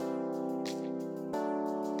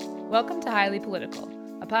Welcome to Highly Political,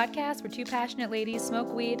 a podcast where two passionate ladies smoke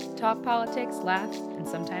weed, talk politics, laugh, and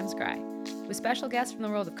sometimes cry, with special guests from the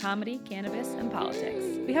world of comedy, cannabis, and politics.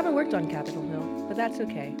 We haven't worked on Capitol Hill, but that's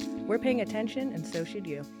okay. We're paying attention, and so should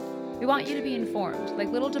you. We want you to be informed, like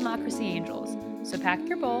little democracy angels. So pack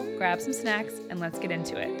your bowl, grab some snacks, and let's get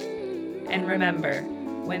into it. And remember,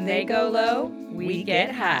 when they go low, we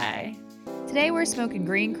get high. Today we're smoking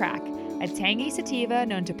green crack, a tangy sativa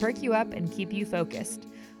known to perk you up and keep you focused.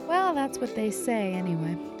 Well, that's what they say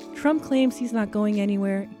anyway. Trump claims he's not going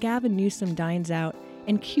anywhere, Gavin Newsom dines out,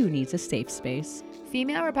 and Q needs a safe space.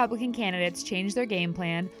 Female Republican candidates change their game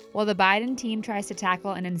plan, while the Biden team tries to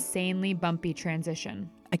tackle an insanely bumpy transition.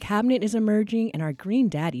 A cabinet is emerging, and our green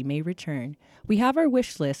daddy may return. We have our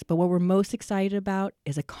wish list, but what we're most excited about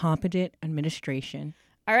is a competent administration.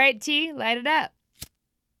 All right, T, light it up.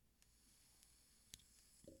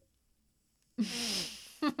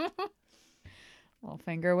 Little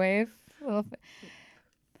finger wave.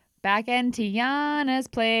 Back in Tiana's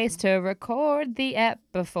place to record the ep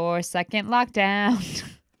before second lockdown.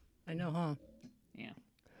 I know, huh? Yeah.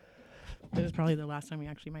 This is probably the last time we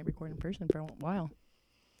actually might record in person for a while.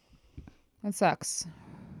 That sucks.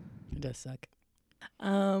 It does suck.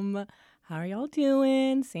 How are y'all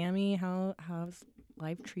doing? Sammy, how's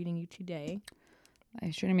life treating you today?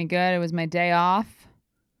 It's treating me good. It was my day off.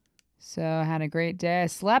 So I had a great day. I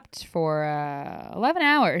slept for 11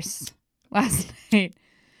 hours last night.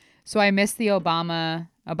 So I missed the Obama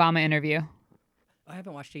interview. I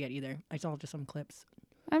haven't watched it yet either. I saw just some clips.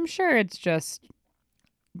 I'm sure it's just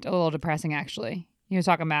a little depressing, actually. He was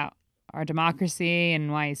talking about our democracy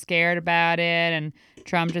and why he's scared about it, and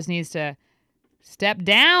Trump just needs to step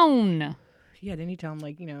down. Yeah, didn't he tell him,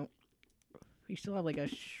 you still have, a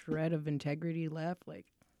shred of integrity left?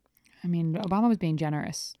 I mean, Obama was being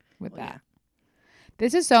generous with that. Yeah.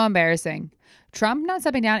 This is so embarrassing. Trump not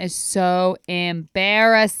stepping down is so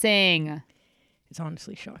embarrassing. It's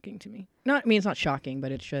honestly shocking to me. It's not shocking,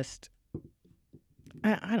 but it's just...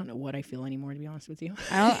 I don't know what I feel anymore, to be honest with you.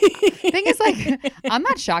 The thing is, I'm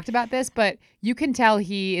not shocked about this, but you can tell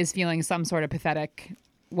he is feeling some sort of pathetic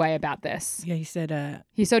way about this. Yeah, he said...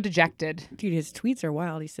 he's so dejected. Dude, his tweets are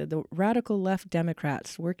wild. He said, the radical left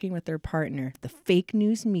Democrats working with their partner, the fake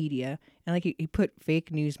news media, and he put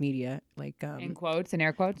fake news media, in quotes, in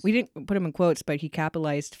air quotes? We didn't put him in quotes, but he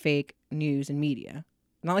capitalized fake news and media.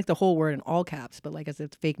 Not the whole word in all caps, but as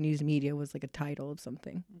if fake news media was a title of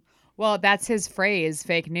something. Well, that's his phrase,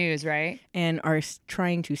 fake news, right? And are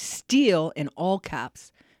trying to steal, in all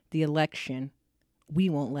caps, the election. We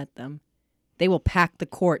won't let them. They will pack the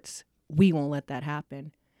courts. We won't let that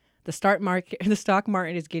happen. The stock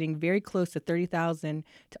market is getting very close to 30,000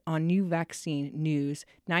 on new vaccine news,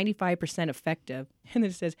 95% effective. And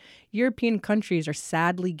it says, European countries are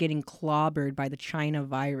sadly getting clobbered by the China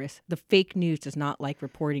virus. The fake news does not like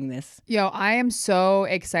reporting this. Yo, I am so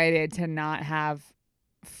excited to not have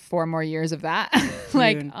 4 more years of that.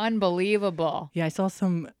 Unbelievable. Yeah, I saw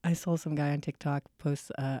some guy on TikTok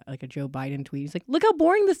post a Joe Biden tweet. He's like, look how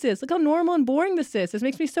boring this is. Look how normal and boring this is. This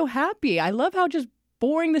makes me so happy. I love how just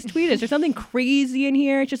boring this tweet is. There's something crazy in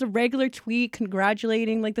here. It's just a regular tweet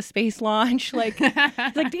congratulating the space launch. It's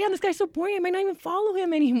damn, this guy's so boring. I might not even follow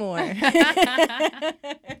him anymore. I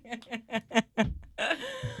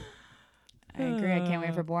agree. I can't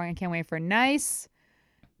wait for boring. I can't wait for nice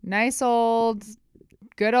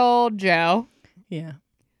good old Joe. Yeah.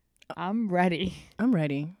 I'm ready. I'm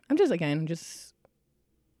just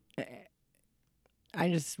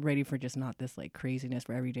ready for just not this craziness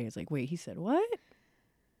where every day it's wait, he said what?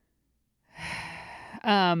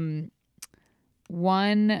 One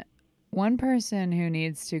person who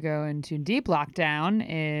needs to go into deep lockdown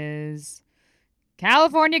is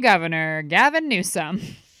California Governor Gavin Newsom.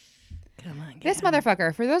 Come on, Gavin. This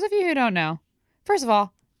motherfucker, for those of you who don't know, first of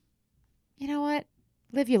all, you know what?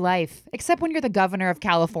 Live your life. Except when you're the governor of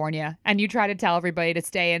California and you try to tell everybody to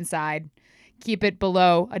stay inside, keep it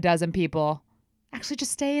below a dozen people. Actually,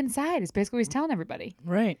 just stay inside is basically what he's telling everybody.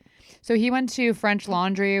 Right. So he went to French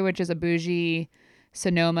Laundry, which is a bougie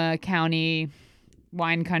Sonoma County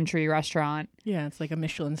wine country restaurant. Yeah, it's a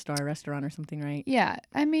Michelin star restaurant or something, right? Yeah.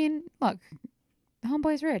 I mean, look, the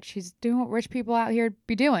homeboy's rich. He's doing what rich people out here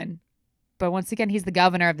be doing. But once again, he's the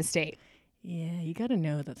governor of the state. Yeah, you got to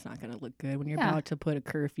know that's not going to look good when you're about to put a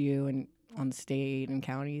curfew on the state and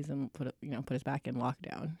counties and put us back in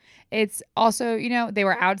lockdown. It's also, they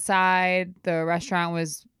were outside. The restaurant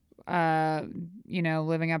was,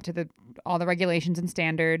 living up to all the regulations and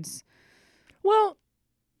standards. Well,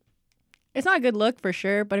 it's not a good look for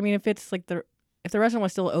sure. But I mean, if it's if the restaurant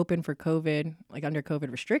was still open for COVID, under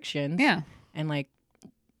COVID restrictions, yeah, and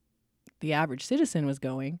the average citizen was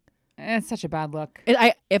going, It's such a bad look.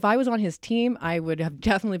 If I was on his team, I would have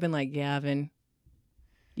definitely been like, Gavin,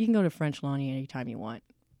 you can go to French Lawn anytime you want.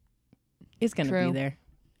 It's gonna True. be there.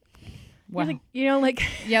 Wow. Like, you know, like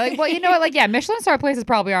Yeah, like, well, you know what? Like, yeah, Michelin star places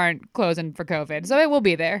probably aren't closing for COVID, so it will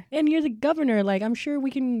be there. and you're the governor. Like, I'm sure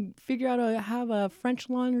we can figure out how to have a French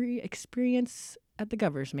laundry experience at the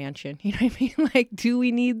governor's mansion. You know what I mean? Like, do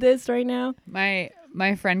we need this right now? My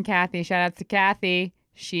friend Kathy, shout out to Kathy.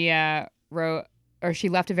 She she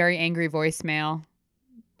left a very angry voicemail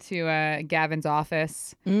to Gavin's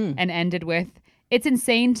office and ended with, "It's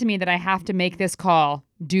insane to me that I have to make this call.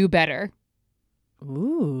 Do better."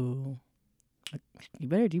 Ooh. You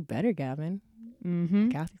better do better, Gavin. Mm-hmm.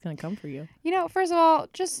 Kathy's gonna come for you. You know, first of all,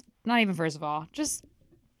 just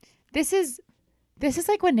this is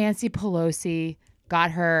like when Nancy Pelosi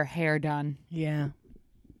got her hair done. Yeah.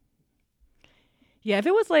 Yeah, if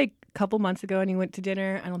it was like a couple months ago and you went to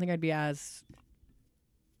dinner, I don't think I'd be as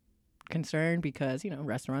concerned because, you know,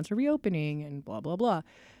 restaurants are reopening and blah, blah, blah.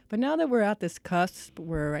 But now that we're at this cusp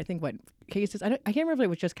where I think cases, I can't remember if it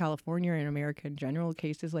was just California or in America in general,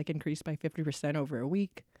 cases like increased by 50% over a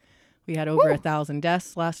week. We had over 1,000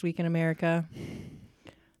 deaths last week in America.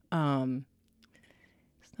 It's not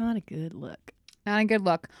a good look. Not a good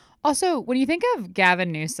look. Also, when you think of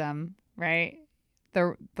Gavin Newsom, right?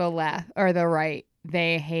 The left or the right,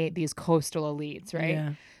 they hate these coastal elites, right?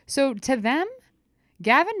 Yeah. So to them,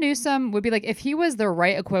 Gavin Newsom would be like, if he was the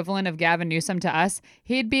right equivalent of Gavin Newsom to us,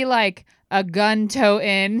 he'd be like a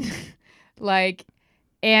gun-toting, like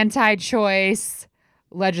anti-choice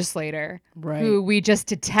legislator, Right. who we just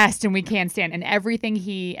detest and we can't stand, and everything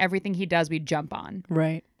he does, we jump on,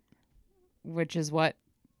 Right. which is what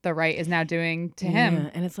the right is now doing to him. Yeah.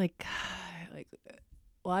 And it's like,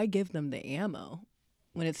 why give them the ammo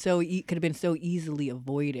when it's could have been so easily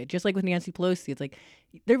avoided? Just like with Nancy Pelosi, it's like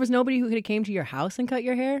there was nobody who could have came to your house and cut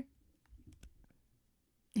your hair.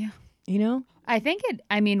 Yeah. You know? I think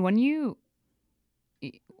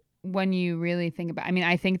when you really think about,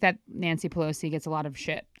 I think that Nancy Pelosi gets a lot of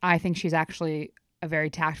shit. I think she's actually a very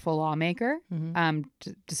tactful lawmaker,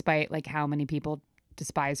 despite like how many people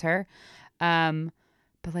despise her.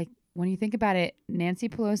 But like when you think about it, Nancy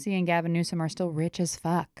Pelosi and Gavin Newsom are still rich as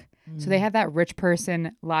fuck. So they have that rich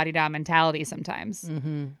person la-di-da mentality sometimes.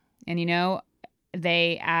 Mm-hmm. And you know,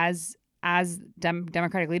 they as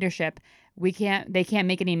Democratic leadership, they can't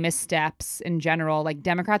make any missteps in general. Like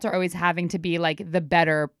Democrats are always having to be like the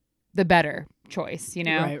better choice, you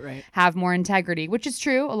know? Right. Have more integrity, which is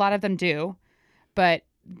true. A lot of them do. But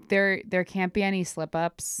there can't be any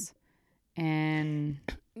slip-ups. And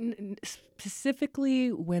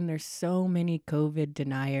specifically when there's so many COVID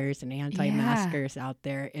deniers and anti-maskers out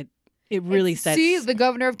there, it really sets. See, the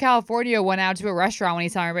governor of California went out to a restaurant when he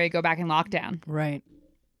saw everybody go back in lockdown. Right.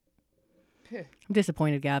 I'm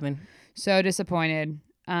disappointed, Gavin. So disappointed.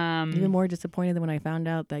 Even more disappointed than when I found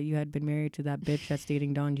out that you had been married to that bitch that's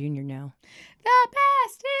dating Don Jr. now. The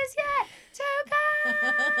best is yet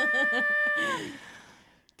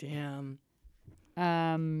to Damn.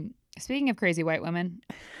 come. Speaking of crazy white women,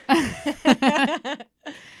 I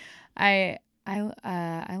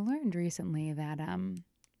learned recently that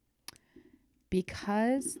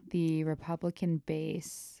because the Republican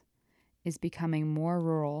base is becoming more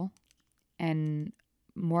rural and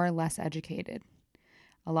more or less educated,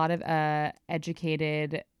 a lot of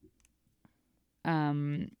educated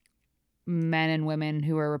men and women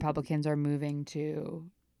who are Republicans are moving to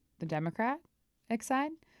the Democratic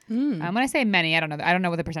side. When I say many, I don't know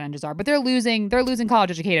what the percentages are, but they're losing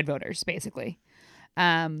college educated voters basically.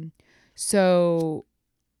 So,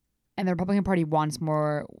 and the Republican Party wants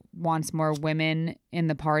more women in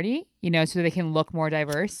the party, you know, so they can look more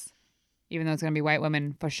diverse, even though it's going to be white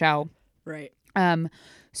women for show. Right.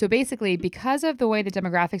 So basically, because of the way the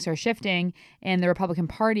demographics are shifting in the Republican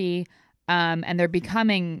Party, and they're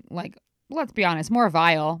becoming, like, let's be honest, more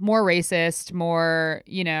vile, more racist, more,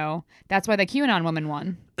 you know, that's why the QAnon woman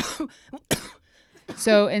won.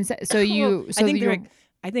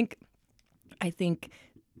 I think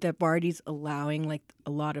the party's allowing like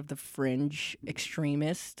a lot of the fringe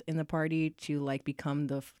extremists in the party to like become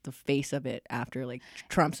the face of it after like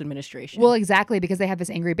Trump's administration. Well, exactly, because they have this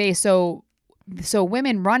angry base. So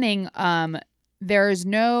women running,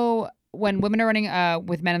 when women are running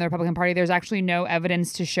with men in the Republican Party, there's actually no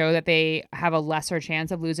evidence to show that they have a lesser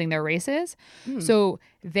chance of losing their races. So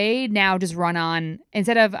they now just run on,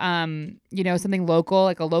 instead of something local,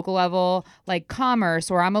 like a local level, like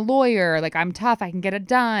commerce, or I'm a lawyer, like I'm tough, I can get it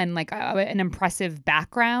done, like an impressive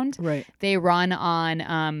background. Right. They run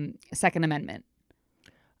on Second Amendment.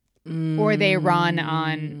 Or they run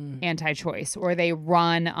on anti-choice, or they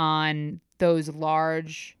run on those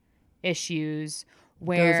large issues Those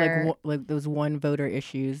where like those one voter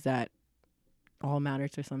issues that all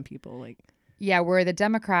matters to some people. Like, yeah, where the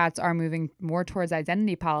Democrats are moving more towards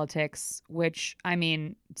identity politics, which, I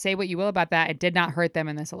mean, say what you will about that, it did not hurt them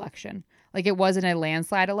in this election. Like, it wasn't a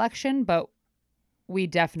landslide election, but we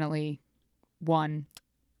definitely won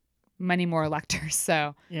many more electors.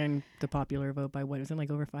 So, and the popular vote by what is it, like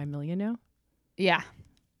over 5 million now? yeah.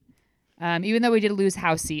 Even though we did lose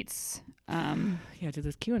House seats. Yeah, to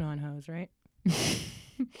those QAnon hoes, right?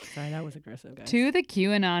 Sorry, that was aggressive, guys. To the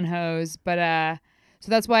QAnon hoes. But so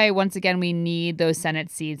that's why, once again, we need those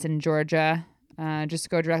Senate seats in Georgia. Just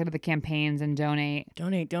go directly to the campaigns and donate.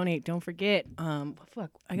 Donate. Don't forget.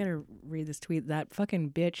 Fuck, I gotta read this tweet. That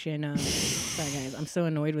fucking bitch and sorry guys, I'm so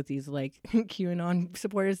annoyed with these like QAnon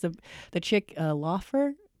supporters. The chick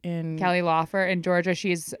Lawfer and Kelly Loeffler in Georgia,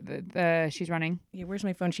 she's running. Yeah, where's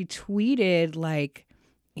my phone? She tweeted like,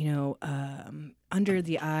 under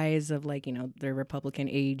the eyes of like, the Republican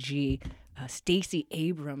AG, Stacey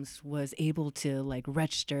Abrams was able to like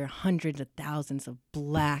register hundreds of thousands of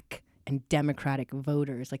Black and Democratic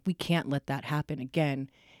voters. Like, we can't let that happen again.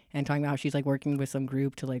 And talking about how she's like working with some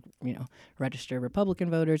group to like, register Republican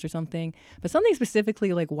voters or something. But something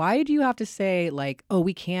specifically like, why do you have to say like, oh,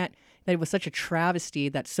 we can't, that it was such a travesty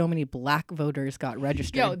that so many Black voters got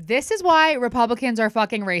registered? Yo, this is why Republicans are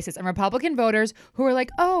fucking racist. And Republican voters who are like,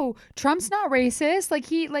 oh, Trump's not racist. Like,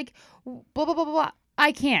 he like blah, blah, blah, blah, blah.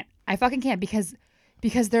 I fucking can't because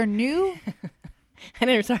they're new. I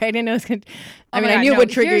didn't know it was going to... I knew it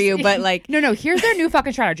would trigger you, but like... No, here's their new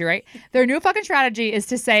fucking strategy, right? Their new fucking strategy is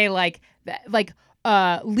to say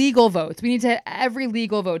legal votes. We need every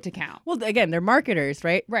legal vote to count. Well, again, they're marketers,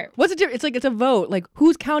 right? Right. What's the difference? It's like, it's a vote. Like,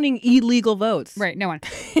 who's counting illegal votes? Right, no one.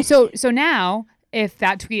 So now, if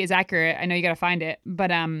that tweet is accurate, I know you got to find it,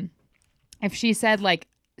 but if she said like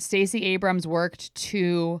Stacey Abrams worked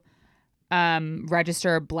to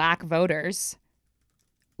register Black voters,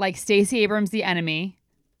 like Stacey Abrams the enemy,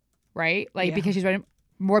 right? Like, yeah. Because she's wanting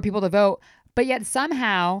more people to vote, but yet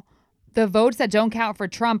somehow the votes that don't count for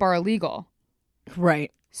Trump are illegal.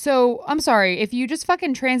 Right. So I'm sorry, if you just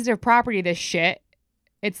fucking transitive property this shit,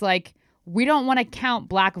 it's like, we don't want to count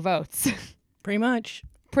Black votes. Pretty much.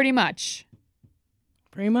 Pretty much.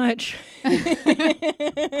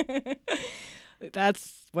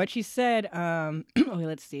 That's what she said.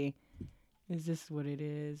 Let's see. Is this what it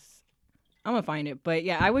is? I'm gonna find it, but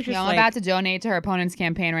yeah, I was just I'm about to donate to her opponent's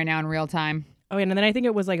campaign right now in real time. Oh, and then I think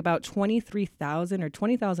it was like about 23,000 or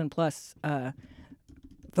 20,000 plus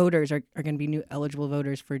voters are going to be new eligible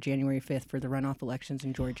voters for January 5th for the runoff elections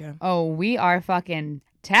in Georgia. Oh, we are fucking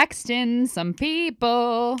texting some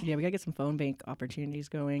people. Yeah, we gotta get some phone bank opportunities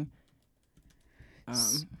going.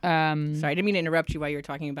 Sorry, I didn't mean to interrupt you while you were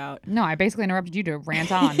talking about. No, I basically interrupted you to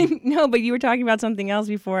rant on. No, but you were talking about something else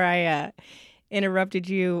before I interrupted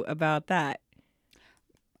you about that.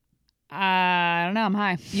 I don't know. I'm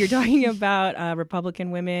high. You're talking about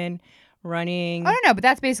Republican women running. I don't know, but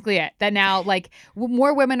that's basically it. That now, like,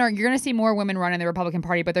 more women you're going to see more women run in the Republican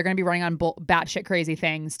Party, but they're going to be running on batshit crazy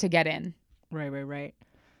things to get in. Right.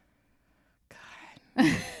 God.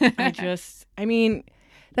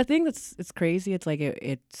 The thing it's crazy. It's like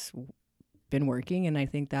it's been working, and I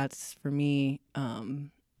think that's for me.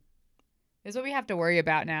 This is what we have to worry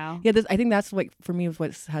about now. Yeah, I think that's what for me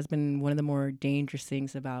what has been one of the more dangerous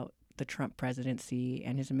things about the Trump presidency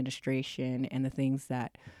and his administration, and the things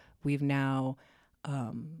that we've now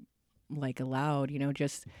allowed.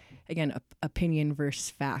 Just again, opinion versus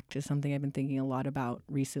fact is something I've been thinking a lot about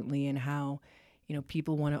recently, and how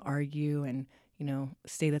people want to argue and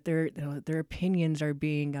say that their opinions are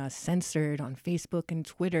being censored on Facebook and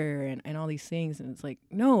Twitter and all these things, and it's like,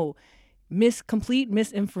 no. Complete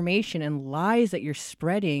misinformation and lies that you're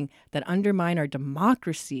spreading that undermine our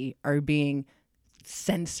democracy are being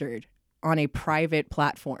censored on a private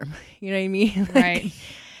platform. You know what I mean? Right.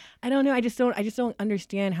 I don't know. I just don't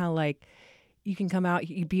understand how like you can come out,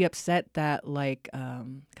 you'd be upset that like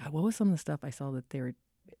God, what was some of the stuff I saw that they were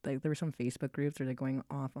like, there were some Facebook groups where they're going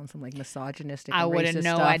off on some like misogynistic. I wouldn't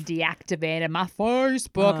know. Stuff. I deactivated my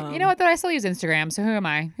Facebook. You know what? Though I still use Instagram. So who am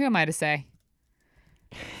I? Who am I to say?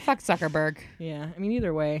 Fuck Zuckerberg. Yeah, I mean,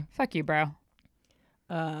 either way. Fuck you, bro.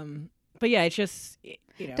 But yeah, it's just,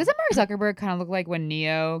 Doesn't Mark Zuckerberg kind of look like when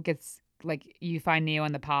Neo gets, like, you find Neo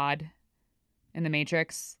in the pod in the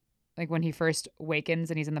Matrix? Like when he first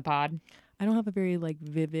awakens and he's in the pod? I don't have a very, like,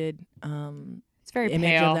 vivid it's very image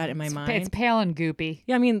pale. of that in my mind. It's pale and goopy.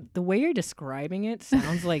 Yeah, I mean, the way you're describing it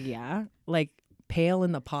sounds like, yeah, like pale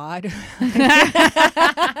in the pod.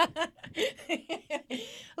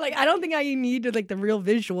 I don't think I need to like the real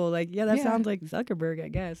visual. Like, yeah, that sounds like Zuckerberg, I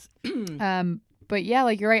guess. But yeah,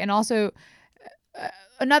 like you're right. And also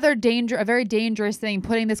a very dangerous thing,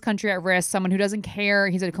 putting this country at risk. Someone who doesn't care.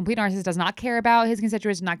 He's a complete narcissist, does not care about his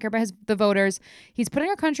constituents, does not care about the voters. He's putting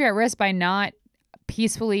our country at risk by not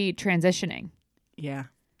peacefully transitioning. Yeah.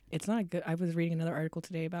 It's not good. I was reading another article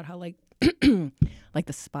today about how like like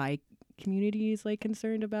the spy community is like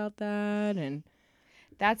concerned about that, and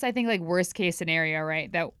that's, I think, like worst case scenario,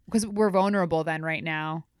 right? That because we're vulnerable then right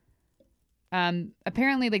now.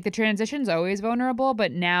 Apparently like the transition's always vulnerable,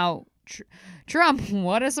 but now Trump,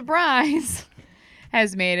 what a surprise,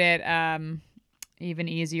 has made it even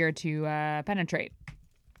easier to penetrate.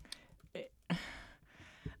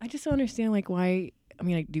 I just don't understand like why. I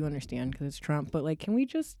mean, I do understand because it's Trump, but like, can we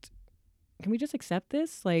just accept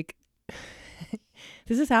this? Like,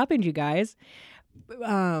 this has happened, you guys.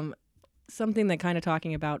 Something that kind of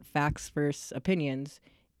talking about facts versus opinions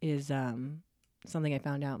is something I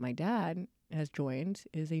found out my dad has joined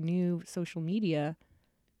is a new social media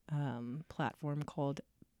platform called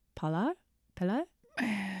Parler. I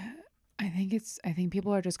think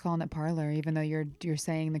people are just calling it Parler, even though you're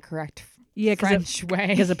saying the correct Yeah, French way.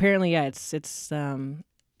 Because apparently, yeah, it's the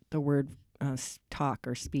word talk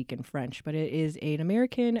or speak in French, but it is an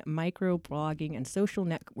American micro-blogging and social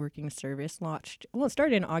networking service launched. Well, it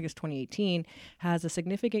started in August 2018, has a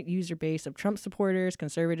significant user base of Trump supporters,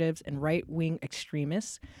 conservatives, and right-wing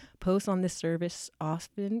extremists. Posts on this service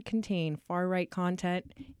often contain far-right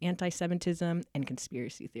content, anti-Semitism, and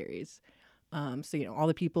conspiracy theories. So, you know, all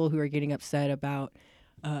the people who are getting upset about,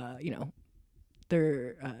 you know,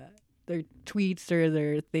 their tweets or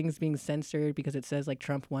their things being censored because it says like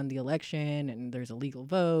Trump won the election and there's illegal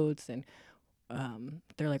votes, and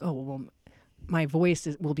they're like, oh well, my voice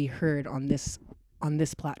will be heard on this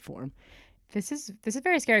platform. This is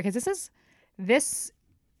very scary because this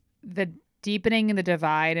the deepening in the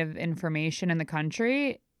divide of information in the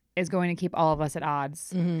country is going to keep all of us at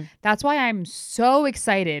odds. Mm-hmm. That's why I'm so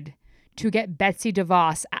excited to get Betsy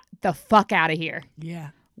DeVos the fuck out of here. Yeah,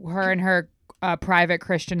 her and her private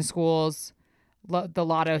Christian schools, the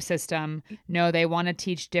lotto system. No, they want to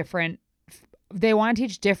teach different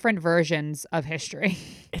versions of history.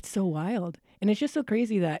 It's so wild. And it's just so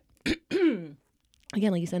crazy that, again,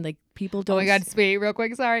 like you said, like people don't... Oh my God, wait, real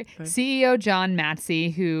quick, sorry. Okay. CEO John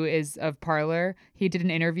Matsy, who is of Parler, he did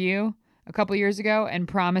an interview a couple years ago and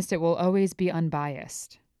promised it will always be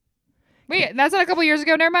unbiased. Wait, that's not a couple years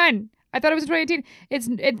ago. Never mind. I thought it was in 2018.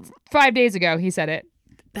 It's 5 days ago he said it.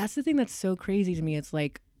 That's the thing that's so crazy to me. It's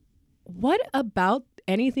like, what about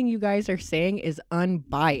anything you guys are saying is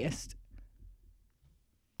unbiased?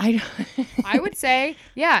 I would say,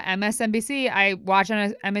 yeah, MSNBC. I watch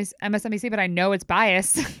on MSNBC, but I know it's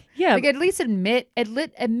biased. Yeah, like at least admit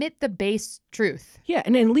the base truth. Yeah,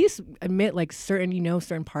 and at least admit like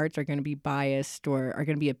certain parts are going to be biased or are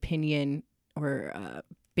going to be opinion or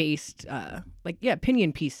based,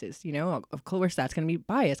 opinion pieces. You know, of course that's going to be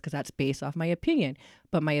biased because that's based off my opinion.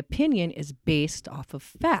 But my opinion is based off of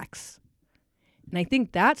facts, and I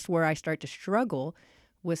think that's where I start to struggle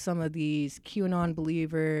with some of these QAnon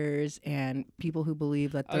believers and people who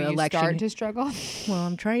believe that the election... start to struggle? Well,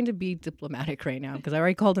 I'm trying to be diplomatic right now because I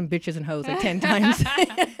already called them bitches and hoes like 10 times.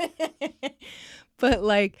 But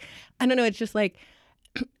like, I don't know, it's just like,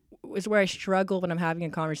 it's where I struggle when I'm having a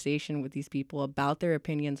conversation with these people about their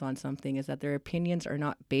opinions on something, is that their opinions are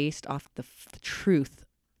not based off the truth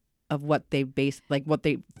of what they what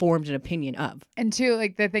they formed an opinion of. And two,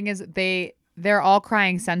 like the thing is they're all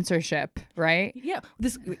crying censorship, right? Yeah.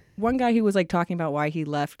 This one guy who was like talking about why he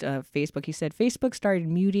left Facebook, he said, Facebook started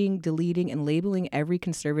muting, deleting, and labeling every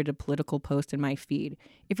conservative political post in my feed.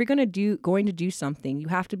 If you're going to do something, you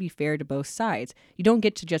have to be fair to both sides. You don't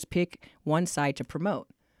get to just pick one side to promote.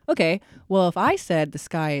 Okay, well, if I said the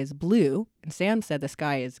sky is blue and Sam said the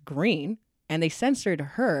sky is green and they censored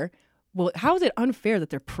her, well, how is it unfair that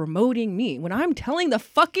they're promoting me when I'm telling the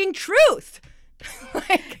fucking truth?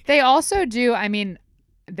 They also do. I mean,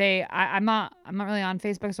 I'm not really on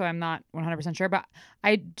Facebook, so I'm not 100% sure. But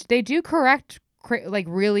they do correct like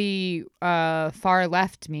really far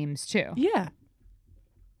left memes too. Yeah.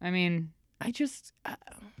 I mean, I don't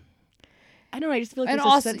know. I just feel like and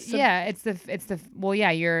also it's the well, yeah,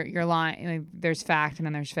 you're lying. Like, there's fact and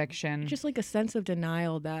then there's fiction. Just like a sense of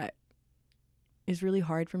denial that is really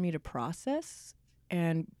hard for me to process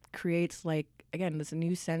and creates like, again, this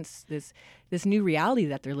new sense, this new reality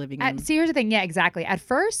that they're living in. See, here's the thing. Yeah, exactly. At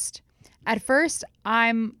first,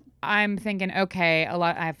 I'm thinking, okay,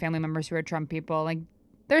 I have family members who are Trump people. Like,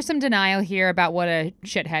 there's some denial here about what a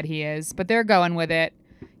shithead he is, but they're going with it.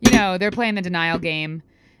 You know, they're playing the denial game.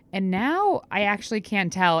 And now I actually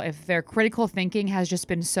can't tell if their critical thinking has just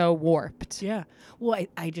been so warped. Yeah. Well,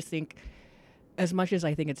 I just think as much as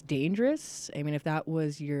I think it's dangerous, I mean, if that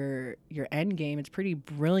was your end game, it's pretty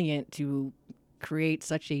brilliant to create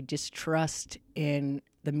such a distrust in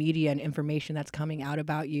the media and information that's coming out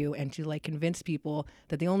about you, and to like convince people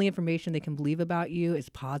that the only information they can believe about you is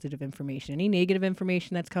positive information. Any negative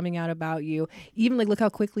information that's coming out about you, even like look how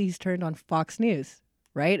quickly he's turned on Fox News,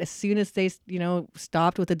 right? As soon as they,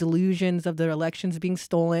 stopped with the delusions of their elections being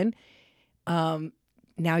stolen,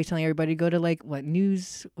 now he's telling everybody to go to like what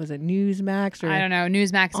news was it, Newsmax, or I don't know,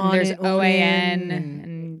 Newsmax, and there's OAN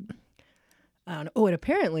and I don't know. Oh, and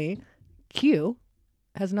apparently Q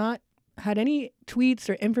has not had any tweets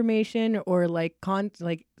or information or like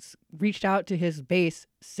reached out to his base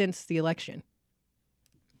since the election.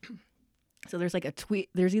 So there's like a tweet,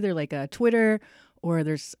 there's either like a Twitter, or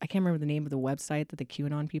there's, I can't remember the name of the website that the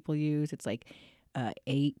QAnon people use. It's like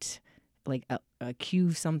 8 KUN.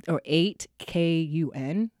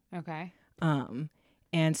 Okay.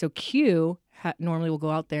 And so Q normally will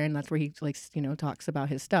go out there, and that's where he talks about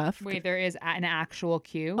his stuff. Wait, there is an actual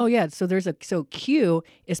Q? Oh yeah, so Q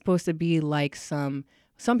is supposed to be like some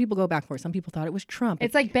people go back for it. Some people thought it was Trump.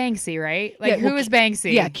 It's like Banksy, right? Like, who is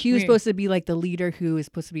Banksy? Yeah, Q is supposed to be like the leader, who is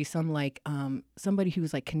supposed to be some like somebody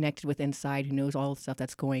who's like connected with inside, who knows all the stuff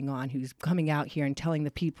that's going on, who's coming out here and telling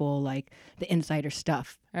the people like the insider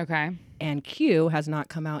stuff. Okay. And Q has not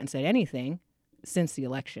come out and said anything since the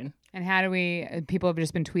election. And how do people have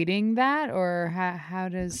just been tweeting that, or how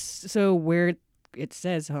does... So where it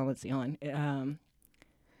says, let's see,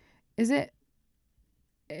 is it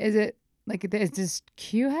like, does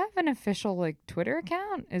Q have an official like Twitter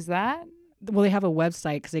account? Is that... Well, they have a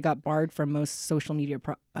website because they got barred from most social media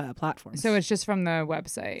platforms. So it's just from the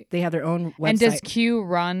website. They have their own website. And does Q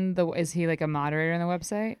run is he like a moderator on the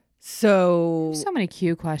website? So many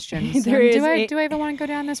Q questions. Do I even want to go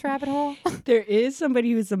down this rabbit hole? There is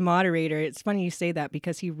somebody who's a moderator. It's funny you say that,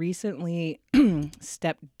 because he recently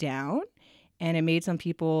stepped down, and it made some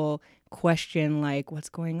people question like what's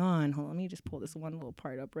going on. Hold on, let me just pull this one little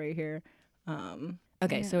part up right here.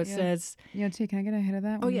 Okay, so it says... Yeah, T, can I get a hit of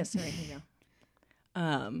that one? Oh, yes, sorry, here you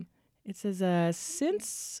go. It says,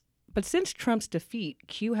 since Trump's defeat,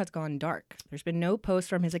 Q has gone dark. There's been no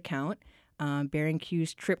posts from his account bearing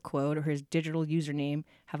Q's trip quote or his digital username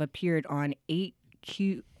have appeared on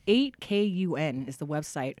 8KUN is the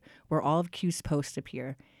website where all of Q's posts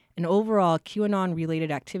appear. And overall, QAnon-related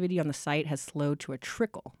activity on the site has slowed to a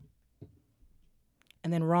trickle.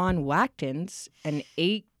 And then Ron Watkins, an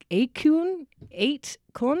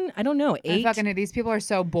Kun, I don't know. These people are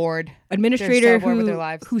so bored. Administrator They're so bored with their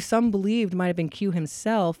lives. who some believed might have been Q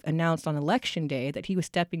himself, announced on election day that he was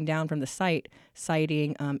stepping down from the site,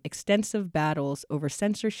 citing extensive battles over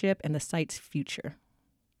censorship and the site's future.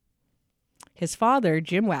 His father,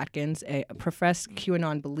 Jim Watkins, a professed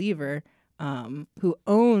QAnon believer who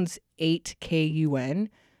owns 8KUN,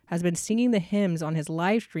 has been singing the hymns on his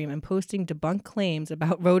live stream and posting debunked claims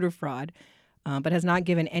about voter fraud, but has not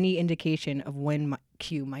given any indication of when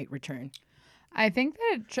Q might return. I think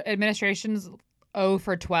that administration's 0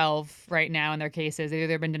 for 12 right now in their cases. They've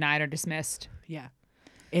either been denied or dismissed. Yeah.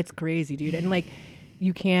 It's crazy, dude. And like,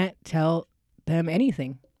 you can't tell them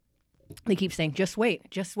anything. They keep saying, just wait.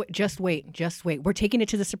 We're taking it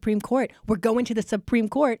to the Supreme Court. We're going to the Supreme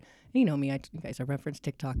Court. And you know me, you guys, I reference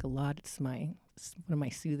TikTok a lot. It's one of my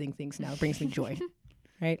soothing things now. It brings me joy.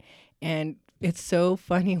 Right? And it's so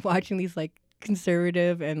funny watching these like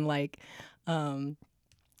conservative and like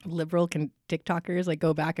liberal TikTokers like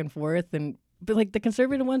go back and forth, but like the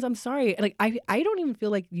conservative ones, I'm sorry, like I don't even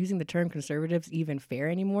feel like using the term conservatives even fair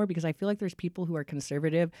anymore, because I feel like there's people who are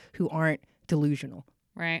conservative who aren't delusional.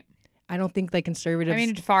 Right. I don't think like conservatives. I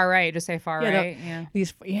mean, far right. Just say far right.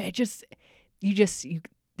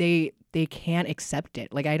 They can't accept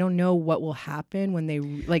it. Like, I don't know what will happen when they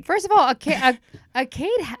like. First of all, a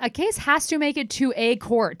case has to make it to a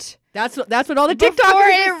court. That's what all the before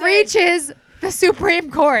TikTokers it reaches the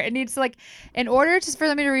Supreme Court. It needs to like, in order for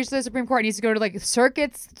them to reach the Supreme Court, it needs to go to like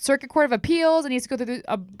Circuit Court of Appeals. It needs to go through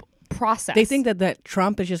a process. They think that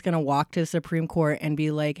Trump is just going to walk to the Supreme Court and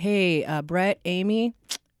be like, "Hey, Brett, Amy,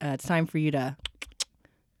 it's time for you to,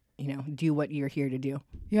 do what you're here to do."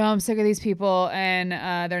 Yeah, I'm sick of these people, and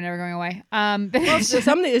they're never going away. So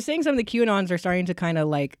some of the QAnons are starting to kind of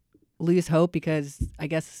like lose hope, because I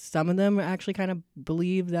guess some of them actually kind of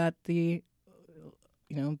believe that Biden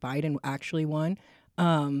actually won.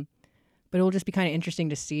 But it will just be kind of interesting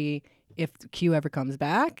to see if Q ever comes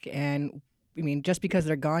back. And I mean, just because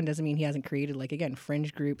they're gone doesn't mean he hasn't created, like, again,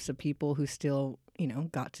 fringe groups of people who still,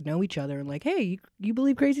 got to know each other and like, hey, you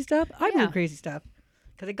believe crazy stuff? I believe crazy stuff.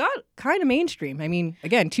 Because it got kind of mainstream. I mean,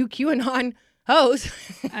 again, 2 QAnon Hose.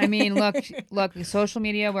 I mean, look, social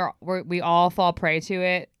media, we all fall prey to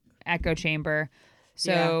it. Echo chamber.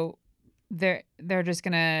 So they're just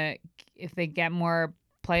gonna, if they get more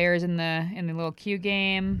players in the little Q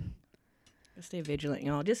game. Stay vigilant,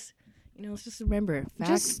 y'all. Just let's just remember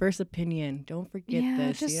facts versus opinion. Don't forget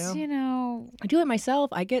this. Just I do it myself.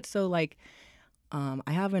 I get so like, I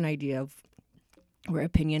have an idea of where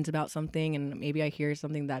opinions about something, and maybe I hear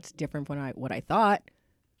something that's different from what I thought.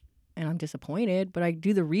 And I'm disappointed, but I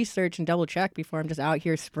do the research and double check before I'm just out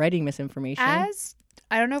here spreading misinformation.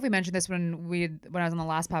 I don't know if we mentioned this when I was on the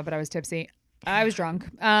last pod, but I was tipsy. I was drunk.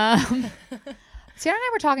 Sarah and I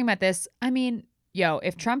were talking about this. I mean,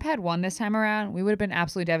 if Trump had won this time around, we would have been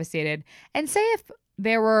absolutely devastated. And say if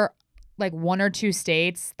there were like 1 or 2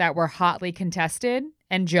 states that were hotly contested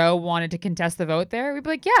and Joe wanted to contest the vote there, we'd be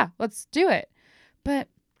like, yeah, let's do it. But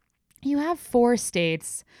you have 4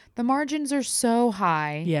 states. The margins are so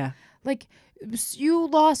high. Yeah. Like, you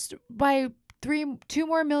lost by 2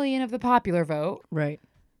 more million of the popular vote. Right.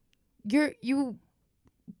 Biden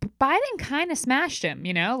kind of smashed him,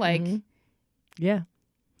 like. Mm-hmm. Yeah.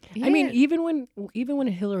 I mean, even when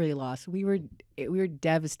Hillary lost, we were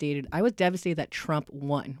devastated. I was devastated that Trump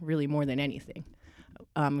won, really, more than anything.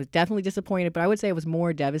 I was definitely disappointed, but I would say I was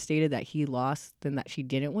more devastated that he lost than that she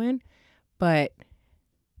didn't win. But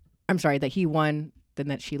I'm sorry, that he won than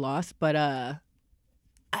that she lost. But and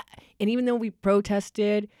even though we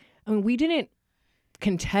protested, I mean, we didn't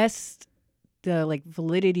contest the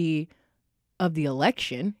validity of the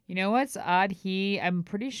election. You know what's odd? I'm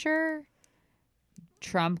pretty sure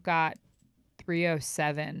Trump got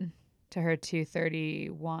 307 to her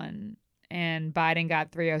 231, and Biden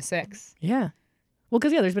got 306. Yeah. Well,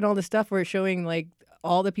 because there's been all this stuff where it's showing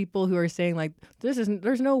all the people who are saying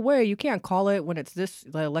there's no way, you can't call it when it's this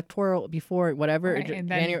electoral before whatever. Right, and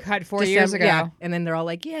then cut 4 years ago. Yeah, and then they're all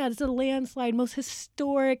like, yeah, it's a landslide, most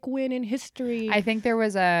historic win in history. I think there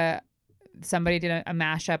was somebody did a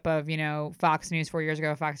mashup of, Fox News 4 years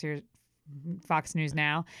ago, Fox News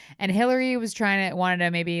now. And Hillary wanted to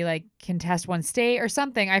maybe contest one state or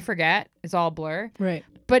something. I forget. It's all blur. Right.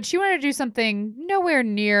 But she wanted to do something nowhere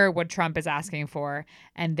near what Trump is asking for.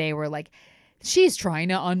 And they were like, she's trying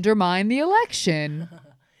to undermine the election.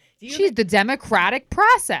 She's the democratic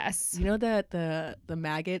process. You know that the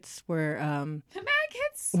maggots were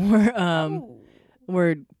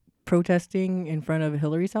were protesting in front of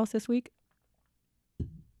Hillary's house this week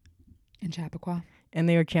in Chappaqua, and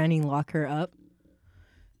they were chanting "Lock her up."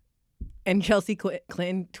 And Chelsea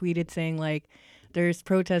Clinton tweeted saying there's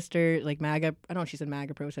protesters, MAGA, I don't know if she said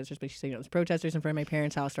MAGA protesters, but she said, there's protesters in front of my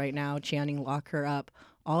parents' house right now chanting "Lock her up."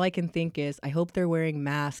 All I can think is, I hope they're wearing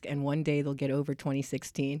masks and one day they'll get over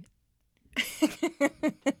 2016.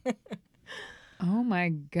 Oh my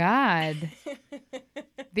God.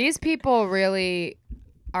 These people really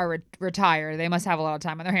are retired. They must have a lot of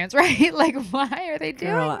time on their hands, right? Why are they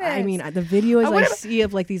doing this? I mean, the videos I see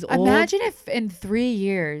of these old... Imagine if in 3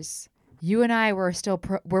 years, you and I were still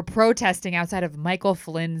we're protesting outside of Michael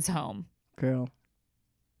Flynn's home. Girl,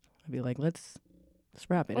 I'd be like, let's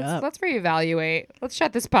wrap it up. Let's reevaluate. Let's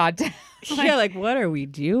shut this pod down. Yeah, what are we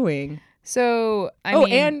doing? So, I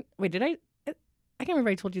mean... and wait, I can't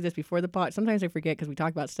remember if I told you this before the pod. Sometimes I forget because we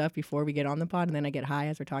talk about stuff before we get on the pod, and then I get high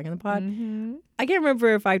as we're talking on the pod. Mm-hmm. I can't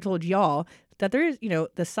remember if I told y'all that there is, the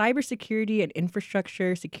Cybersecurity and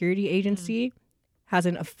Infrastructure Security Agency has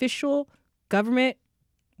an official government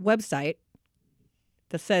website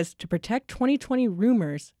that says to protect 2020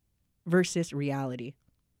 rumors versus reality.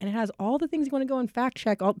 And it has all the things you want to go and fact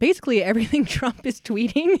check, basically everything Trump is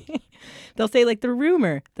tweeting. They'll say the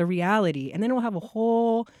rumor, the reality, and then we'll have a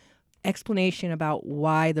whole explanation about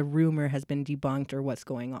why the rumor has been debunked or what's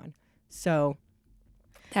going on. So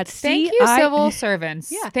that's thank you, civil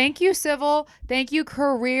servants. Yeah. Thank you,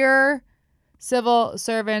 career civil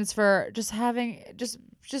servants, for just having just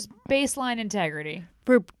baseline integrity,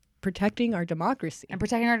 for protecting our democracy.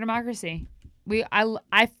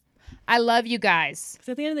 I love you guys. Because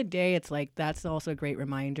at the end of the day, it's that's also a great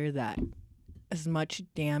reminder that as much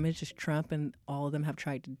damage as Trump and all of them have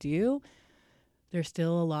tried to do, there's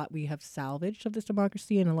still a lot we have salvaged of this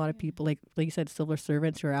democracy, and a lot of people, like you said, civil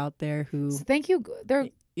servants who are out there who... So thank you. They're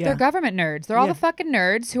government nerds. They're all the fucking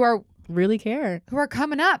nerds who are... really care. Who are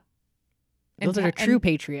coming up. Those are the true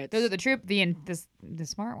patriots. Those are the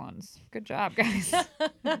smart ones. Good job, guys.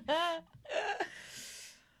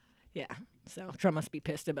 Yeah. So Trump must be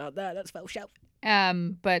pissed about that. That's faux show.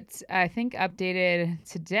 But I think updated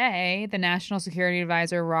today, the National Security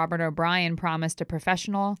Advisor Robert O'Brien promised a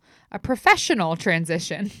professional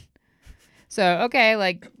transition. So, okay,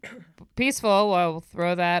 like peaceful. Well, we'll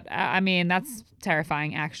throw that. I mean, that's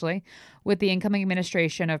terrifying, actually. With the incoming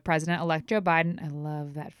administration of President-elect Joe Biden. I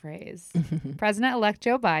love that phrase. President-elect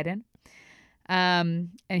Joe Biden. And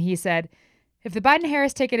he said, if the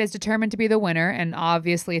Biden-Harris ticket is determined to be the winner, and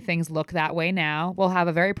obviously things look that way now, we'll have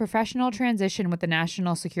a very professional transition with the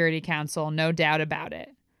National Security Council, no doubt about it.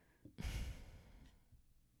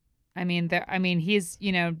 I mean, he's,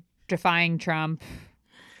 defying Trump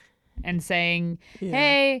and saying,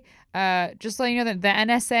 hey, just so you know that the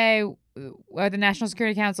NSA or the National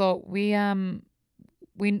Security Council, we you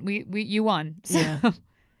won. So Yeah.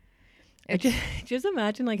 Just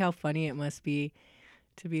imagine like how funny it must be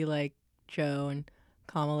to be like Joe and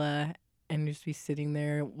Kamala and just be sitting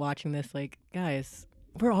there watching this like, guys,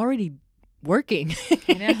 we're already working.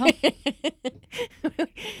 You know?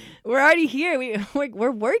 We're already here.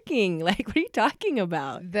 We're working. Like, what are you talking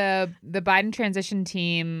about? The Biden transition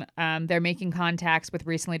team, they're making contacts with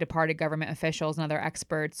recently departed government officials and other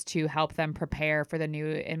experts to help them prepare for the new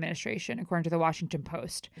administration, according to the Washington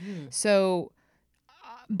Post. So,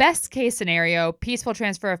 best case scenario, peaceful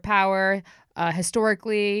transfer of power.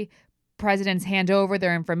 Historically, presidents hand over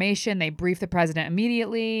their information. They brief the president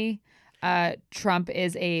immediately. Trump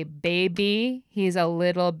is a baby. He's a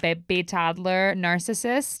little baby toddler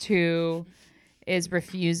narcissist who is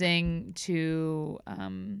refusing to,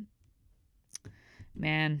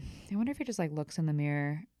 man, I wonder if he just like looks in the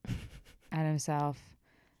mirror at himself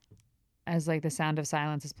as like the sound of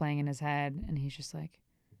silence is playing in his head. And he's just like,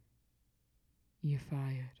 you're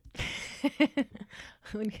fired.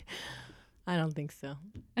 I don't think so.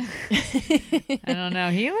 I don't know.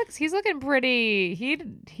 He's looking pretty.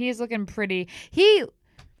 He's looking pretty. He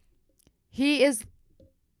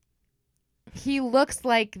looks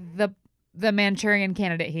like the Manchurian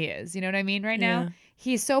candidate he is. You know what I mean? Right now,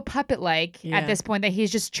 he's so puppet-like at this point that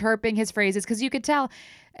he's just chirping his phrases because you could tell.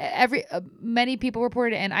 Many people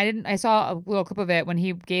reported, and I saw a little clip of it when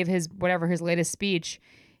he gave his latest speech.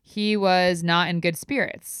 He was not in good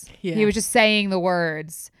spirits. Yeah. He was just saying the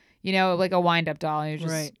words. Like a wind-up doll. He was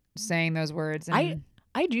just saying those words. And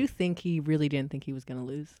I do think he really didn't think he was going to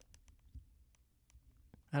lose.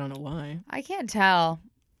 I don't know why. I can't tell.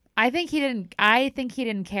 I think he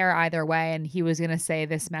didn't care either way, and he was going to say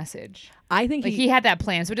this message. I think he had that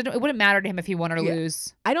plan, so it wouldn't matter to him if he won or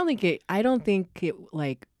lose. I don't think he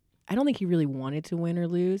really wanted to win or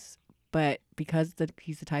lose, but because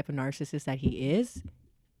he's the type of narcissist that he is,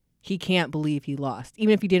 he can't believe he lost,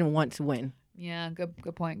 even if he didn't want to win. Yeah, good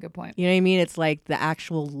point. You know what I mean? It's like the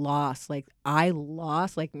actual loss. Like, I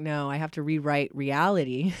lost. Like, no, I have to rewrite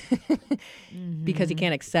reality because he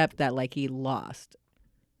can't accept that, like, he lost.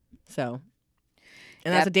 So,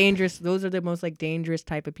 and those are the most, like, dangerous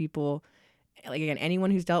type of people. Like, again,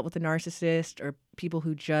 anyone who's dealt with a narcissist or people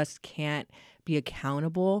who just can't be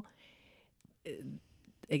accountable.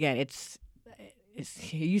 Again, it's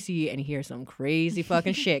you see and hear some crazy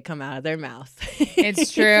fucking shit come out of their mouth.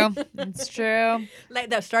 It's true. It's true. Like,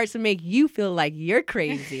 that starts to make you feel like you're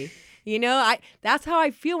crazy. That's how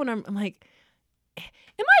I feel when I'm like, am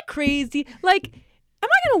I crazy? Like, am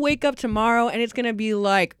I going to wake up tomorrow and it's going to be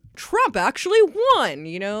like, Trump actually won,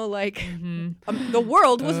 like the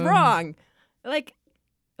world was wrong. Like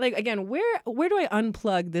again, where do I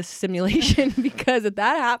unplug this simulation? Because if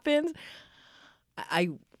that happens, I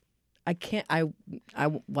can't.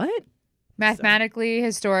 What? Mathematically,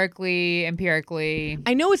 historically, empirically.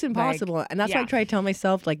 I know it's impossible, and that's why I try to tell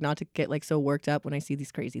myself like not to get like so worked up when I see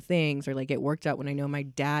these crazy things, or like get worked up when I know my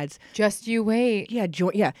dad's. Just you wait. Yeah,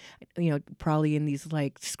 probably in these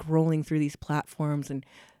like scrolling through these platforms, and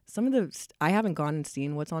some of the I haven't gone and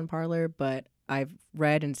seen what's on Parler, but I've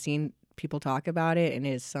read and seen people talk about it, and it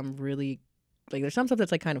is some really like there's some stuff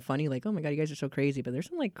that's like kind of funny, like oh my god, you guys are so crazy, but there's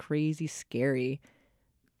some like crazy, scary,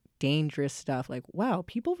 dangerous stuff. Like, wow,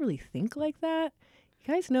 people really think like that.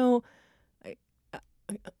 You guys know,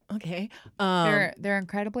 okay. They're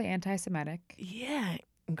incredibly anti-Semitic. Yeah,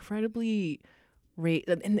 incredibly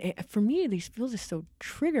and for me, they feel just so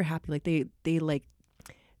trigger happy. Like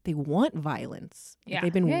they want violence. Like, Yeah,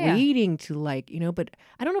 they've been waiting to but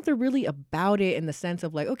I don't know if they're really about it in the sense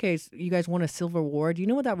of like, okay, so you guys want a civil war. Do you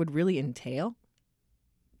know what that would really entail?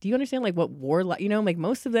 Do you understand like what war? Like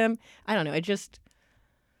most of them, I don't know. It just.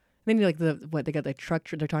 Then like they got the truck.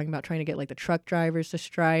 They're talking about trying to get like the truck drivers to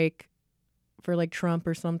strike for like Trump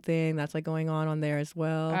or something. That's like going on there as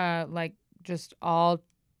well. Like just all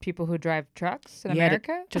people who drive trucks in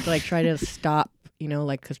America to like try to stop.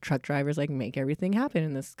 Because truck drivers like make everything happen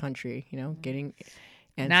in this country.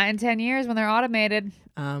 And Not in 10 years when they're automated.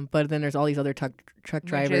 but then there's all these other truck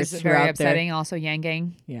drivers Which is who are very out upsetting. there. Also, Yang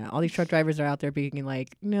Gang. Yeah, all these truck drivers are out there being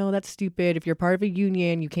like, no, that's stupid. If you're part of a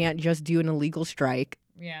union, you can't just do an illegal strike.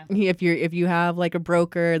 Yeah. If you have like a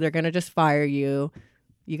broker, they're gonna just fire you.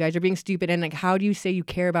 You guys are being stupid. And like, how do you say you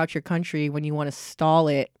care about your country when you want to stall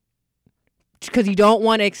it? Because you don't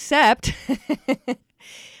want to accept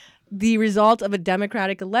the result of a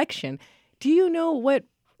democratic election. Do you know what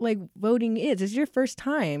like voting is? It's your first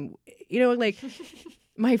time. You know, like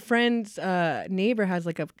my friend's neighbor has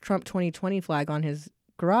like a Trump 2020 flag on his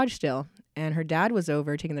garage still, and her dad was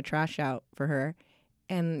over taking the trash out for her,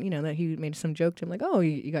 and you know that he made some joke to him like, "Oh,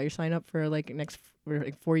 you got your sign up for like for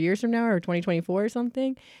 4 years from now or 2024 or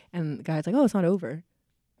something," and the guy's like, "Oh, it's not over."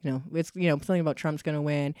 You know, it's something about Trump's gonna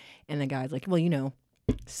win, and the guy's like, "Well,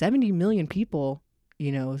 70 million people,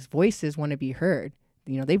 his voices want to be heard.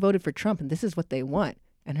 They voted for Trump, and this is what they want."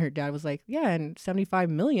 And her dad was like, "Yeah, and 75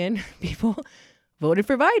 million people voted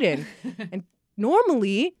for Biden." And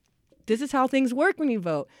normally, this is how things work when you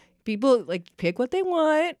vote. People like pick what they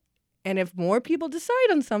want, and if more people decide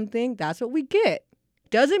on something, that's what we get.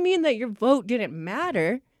 Doesn't mean that your vote didn't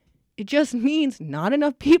matter. It just means not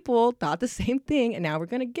enough people thought the same thing, and now we're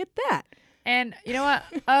gonna get that. And you know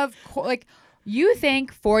what? You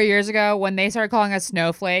think 4 years ago when they started calling us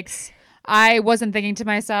snowflakes, I wasn't thinking to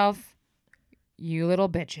myself, you little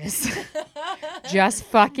bitches. Just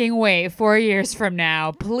fucking wait 4 years from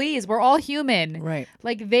now. Please, we're all human. Right.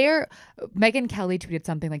 Like Megyn Kelly tweeted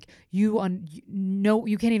something like, you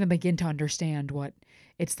can't even begin to understand what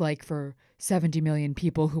it's like for 70 million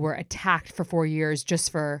people who were attacked for 4 years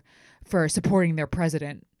just for supporting their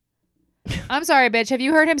president. I'm sorry, bitch. Have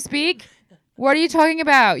you heard him speak? What are you talking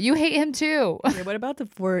about? You hate him too. Yeah, what about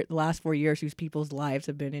the last 4 years whose people's lives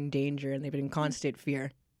have been in danger and they've been in constant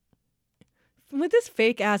fear? With this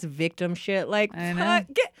fake ass victim shit, like, I know.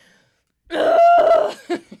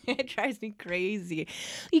 It drives me crazy.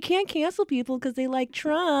 You can't cancel people because they like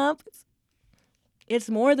Trump. It's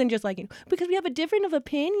more than just like, because we have a different of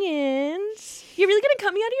opinions. You're really going to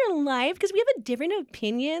cut me out of your life because we have a different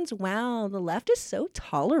opinions? Wow, the left is so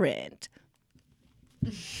tolerant.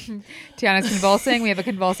 Tiana's convulsing. We have a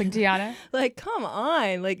convulsing Tiana. Like, come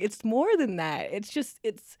on. Like, it's more than that.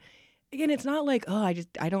 Again, it's not like, oh,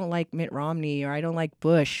 I don't like Mitt Romney, or I don't like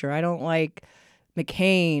Bush, or I don't like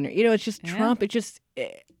McCain. It's just Trump. It's just,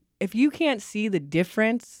 if you can't see the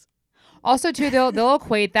difference. Also, too, they'll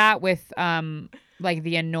equate that with like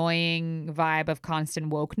the annoying vibe of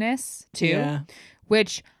constant wokeness too, Yeah.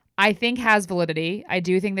 which I think has validity. I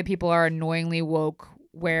do think that people are annoyingly woke,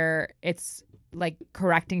 where it's like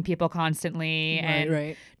correcting people constantly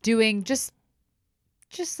and doing just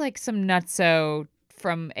like some nutso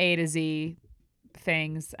from A to Z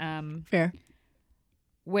things. Fair.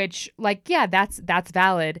 Which, like, yeah, that's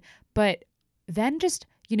valid, but then just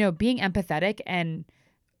being empathetic and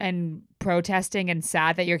protesting and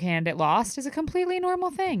sad that your candidate lost is a completely normal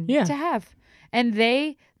thing to have. And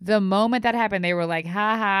the moment that happened, they were like,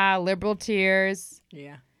 ha ha, liberal tears.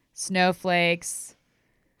 Yeah. Snowflakes.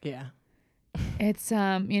 Yeah. It's,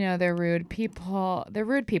 they're rude people. They're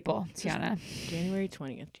rude people, Tiana. January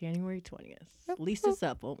 20th. Lisa's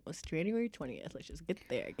up almost. January 20th. Let's just get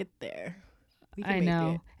there. I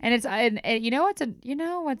know. And it's, and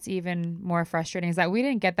what's even more frustrating is that we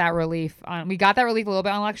didn't get that relief we got that relief a little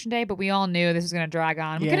bit on election day, but we all knew this was going to drag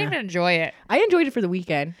on. We couldn't even enjoy it. I enjoyed it for the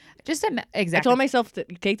weekend. Exactly. I told myself to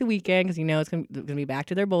take the weekend because it's going to be back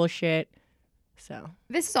to their bullshit. So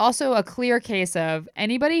this is also a clear case of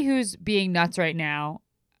anybody who's being nuts right now.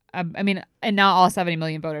 I mean, and not all 70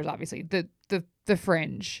 million voters, obviously. The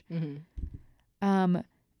fringe. Mm-hmm.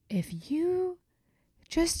 If you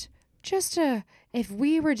if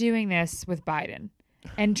we were doing this with Biden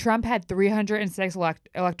and Trump had 306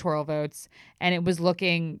 electoral votes and it was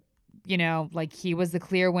looking, like he was the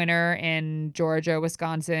clear winner in Georgia,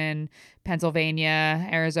 Wisconsin, Pennsylvania,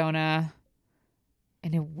 Arizona,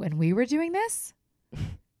 and when we were doing this,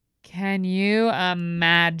 can you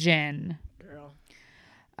imagine? Girl.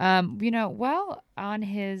 Well, on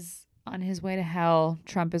his way to hell,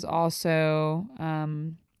 Trump is also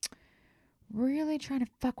really trying to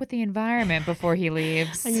fuck with the environment before he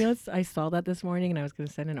leaves. And I saw that this morning, and I was going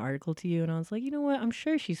to send an article to you, and I was like, you know what? I'm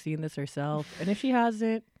sure she's seen this herself, and if she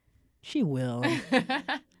hasn't, she will.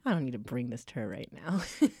 I don't need to bring this to her right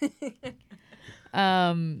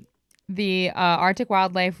now. The Arctic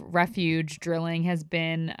Wildlife Refuge drilling has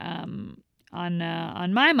been on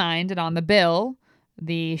my mind and on the bill,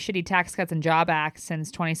 the shitty Tax Cuts and Job Act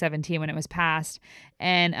since 2017 when it was passed.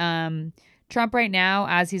 And Trump right now,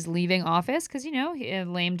 as he's leaving office, because,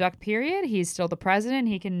 lame duck period, he's still the president.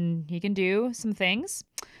 He can do some things.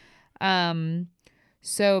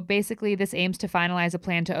 So basically, this aims to finalize a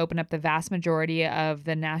plan to open up the vast majority of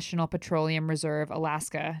the National Petroleum Reserve,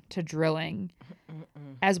 Alaska, to drilling,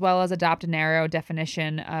 as well as adopt a narrow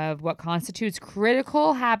definition of what constitutes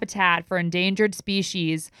critical habitat for endangered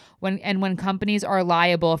species when companies are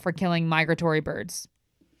liable for killing migratory birds.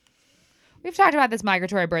 We've talked about this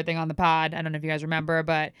migratory bird thing on the pod. I don't know if you guys remember,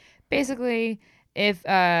 but basically, if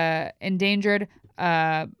endangered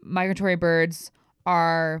migratory birds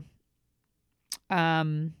are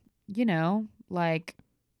like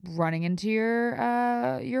running into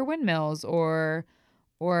your windmills or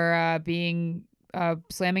being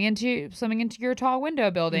slamming into your tall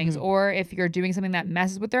window buildings, or if you're doing something that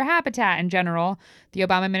messes with their habitat in general. The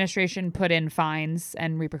Obama administration put in fines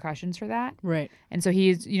and repercussions for that. Right. And so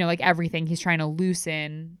he's, like everything, he's trying to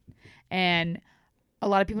loosen. And a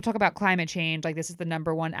lot of people talk about climate change like this is the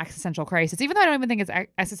number one existential crisis, even though I don't even think it's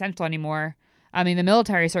existential anymore. I mean, the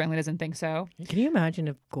military certainly doesn't think so. Can you imagine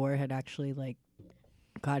if Gore had actually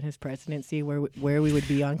gotten his presidency, where we would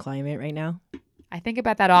be on climate right now? I think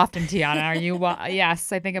about that often, Tiana. Are you?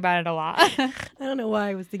 Yes, I think about it a lot. I don't know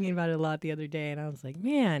why I was thinking about it a lot the other day, and I was like,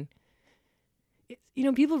 man,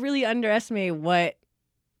 people really underestimate what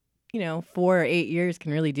 4 or 8 years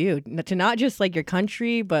can really do to not just your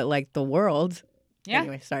country, but the world. Yeah.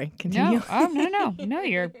 Anyway, sorry. Continue. No. Oh, no.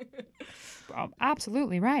 You're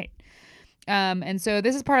absolutely right. And so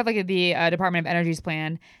this is part of the Department of Energy's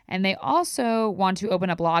plan. And they also want to open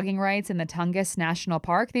up logging rights in the Tongass National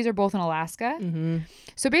Park. These are both in Alaska. Mm-hmm.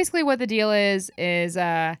 So basically what the deal is these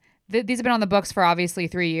have been on the books for obviously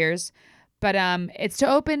 3 years. But it's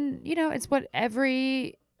to open, it's what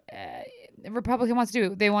every Republican wants to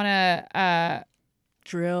do. They want to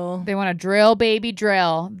drill. They want to drill, baby,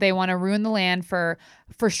 drill. They want to ruin the land for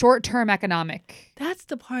short-term economic. That's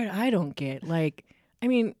the part I don't get.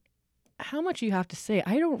 How much you have to say?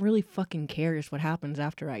 I don't really fucking care just what happens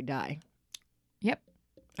after I die. Yep.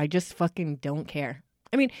 I just fucking don't care.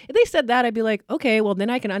 If they said that, I'd be like, okay, well,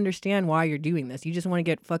 then I can understand why you're doing this. You just want to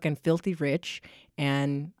get fucking filthy rich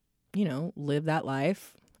and, live that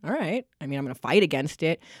life. All right. I'm going to fight against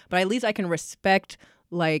it, but at least I can respect,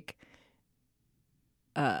 your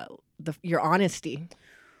honesty.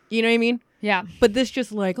 You know what I mean? Yeah. But this just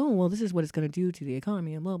this is what it's going to do to the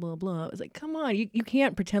economy and blah, blah, blah. It's like, come on. You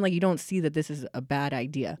can't pretend like you don't see that this is a bad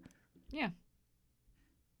idea. Yeah.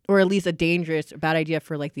 Or at least a bad idea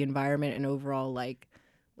for the environment and overall,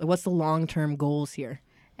 what's the long-term goals here?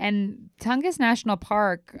 And Tongass National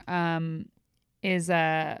Park is,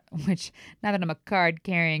 which now that I'm a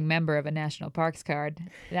card-carrying member of a National Parks card,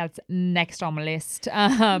 that's next on my list.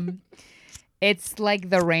 It's like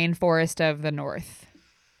the rainforest of the North.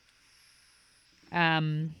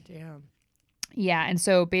 Damn. Yeah, and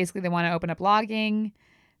so basically they want to open up logging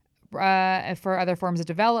for other forms of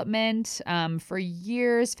development. For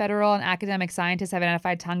years, federal and academic scientists have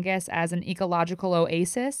identified Tongass as an ecological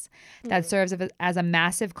oasis that serves as a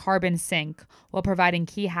massive carbon sink while providing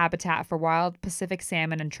key habitat for wild Pacific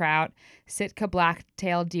salmon and trout, Sitka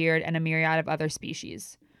black-tailed deer, and a myriad of other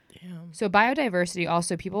species. Damn. So biodiversity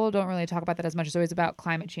also, people don't really talk about that as much. It's always about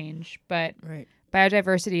climate change, but right.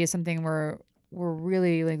 Biodiversity is something we're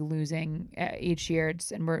really losing each year,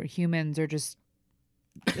 and humans are just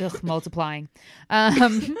multiplying.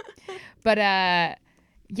 But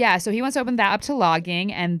yeah, so he wants to open that up to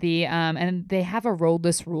logging, and and they have a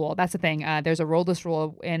roadless rule. That's the thing. There's a roadless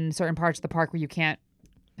rule in certain parts of the park where you can't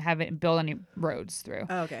build any roads through.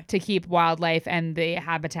 Oh, okay. To keep wildlife and the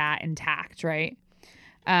habitat intact, right?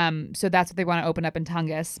 So that's what they want to open up in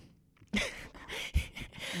Tongass.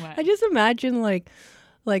 I just imagine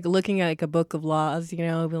looking at a book of laws, being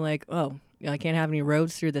oh, I can't have any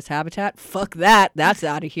roads through this habitat. Fuck that. That's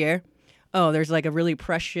out of here. Oh, there's a really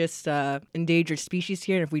precious endangered species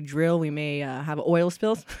here, and if we drill, we may have oil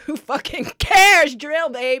spills. Who fucking cares? Drill,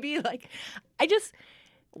 baby.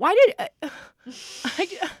 What?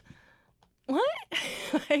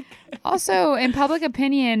 Also, in public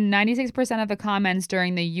opinion, 96% of the comments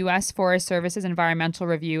during the U.S. Forest Service's environmental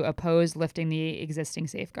review opposed lifting the existing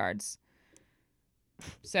safeguards.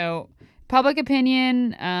 So, public opinion,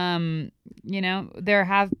 there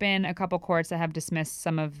have been a couple courts that have dismissed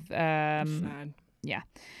some of, sad. Yeah.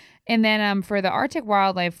 And then for the Arctic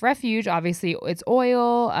Wildlife Refuge, obviously it's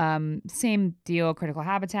oil, same deal, critical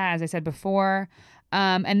habitat, as I said before.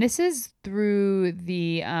 And this is through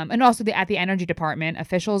the, and also at the Energy Department,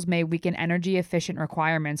 officials may weaken energy efficient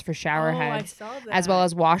requirements for shower heads, as well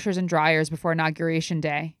as washers and dryers before Inauguration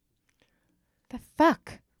Day. The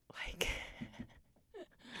fuck?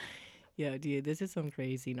 Yo, dude, this is some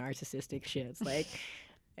crazy narcissistic shit. It's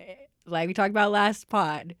like we talked about last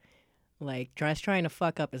pod. Like, just trying to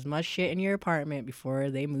fuck up as much shit in your apartment before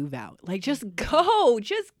they move out. Like, just go.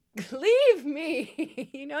 Just leave me.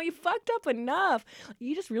 You know, you fucked up enough.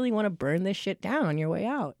 You just really want to burn this shit down on your way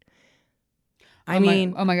out. I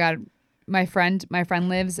mean, oh my God. My friend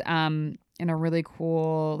lives in a really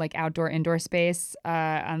cool like outdoor indoor space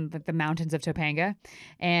on the mountains of Topanga,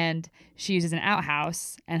 and she uses an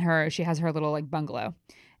outhouse, and she has her little like bungalow,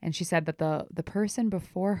 and she said that the person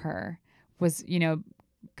before her was, you know,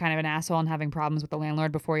 kind of an asshole and having problems with the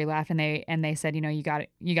landlord before he left, and they said, you know, you got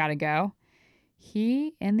to go.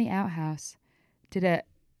 He in the outhouse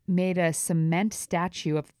made a cement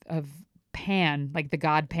statue of Pan, like the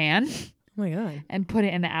god Pan. Oh my God. And put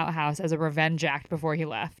it in the outhouse as a revenge act before he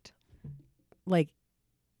left. Like,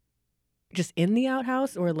 just in the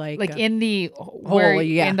outhouse, or like in the hole?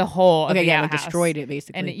 Yeah. In the hole of okay, the yeah, outhouse. like destroyed it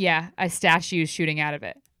basically. And a statue shooting out of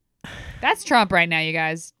it. That's Trump right now, you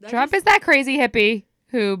guys. Trump is that crazy hippie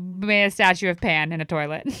who made a statue of Pan in a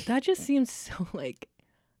toilet. That just seems so like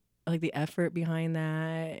the effort behind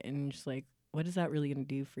that, and just like, what is that really gonna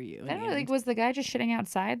do for you? I don't know. Like, was the guy just shitting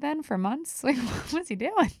outside then for months? Like, what was he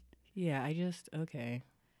doing? Yeah, okay.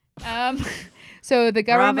 So the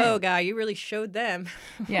government. Bravo, guy, you really showed them.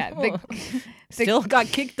 Yeah. Still got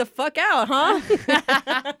kicked the fuck out,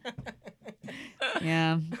 huh?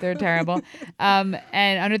 Yeah, they're terrible. And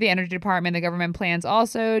under the Energy Department, the government plans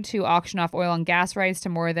also to auction off oil and gas rights to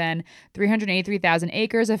more than 383,000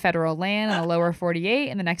 acres of federal land in the lower 48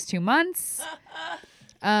 in the next 2 months.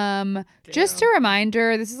 Just a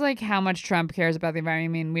reminder, this is like how much Trump cares about the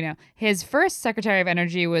environment. I mean, we know his first Secretary of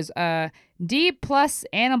Energy was a D+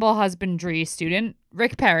 animal husbandry student,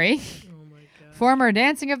 Rick Perry. Oh my God. Former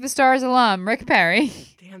Dancing of the Stars alum, Rick Perry.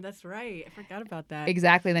 Damn, that's right. I forgot about that.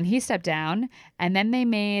 Exactly. Then he stepped down, and then they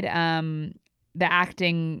made the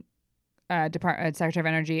acting Secretary of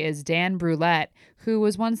Energy is Dan Brulette, who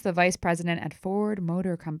was once the vice president at Ford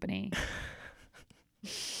Motor Company.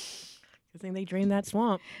 Good thing they drained that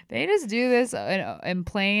swamp. They just do this in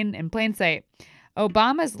plain sight.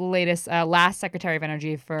 Obama's last Secretary of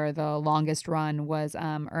Energy for the longest run was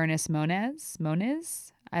Ernest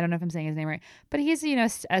Moniz. I don't know if I'm saying his name right, but he's, you know,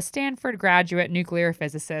 a Stanford graduate nuclear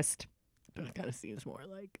physicist. That kind of seems more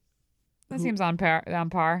like. That seems on par.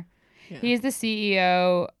 Yeah. He's the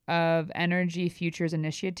CEO of Energy Futures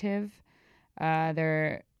Initiative.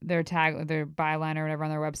 Their byline or whatever on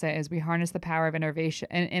their website is, "We harness the power of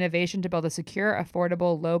innovation to build a secure,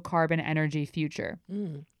 affordable, low carbon energy future."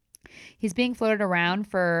 Mm. He's being floated around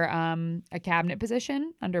for a cabinet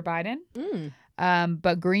position under Biden.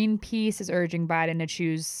 But Greenpeace is urging Biden to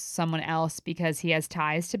choose someone else because he has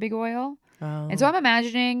ties to big oil. Oh. And so I'm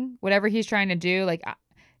imagining whatever he's trying to do, like,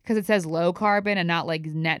 because it says low carbon and not like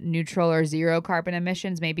net neutral or zero carbon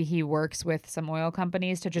emissions. Maybe he works with some oil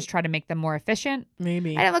companies to just try to make them more efficient.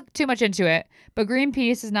 Maybe. I didn't look too much into it, but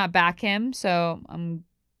Greenpeace does not back him. So I'm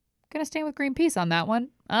going to stand with Greenpeace on that one,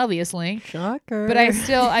 obviously. Shocker. But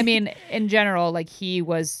I mean, in general, like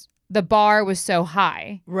the bar was so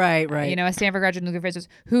high. Right. You know, a Stanford graduate nuclear physicist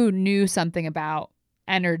who knew something about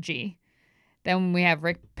energy. Then we have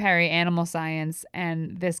Rick Perry, animal science,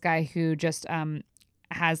 and this guy who just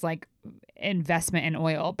has like investment in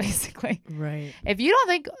oil, basically. Right. If you don't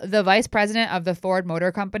think the vice president of the Ford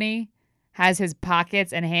Motor Company has his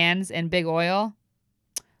pockets and hands in big oil,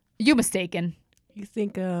 you mistaken. You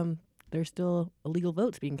think there's still illegal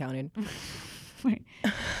votes being counted?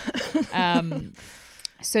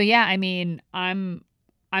 So yeah, I mean, I'm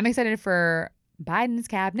excited for Biden's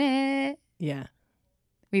cabinet. Yeah.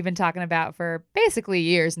 We've been talking about for basically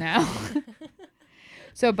years now.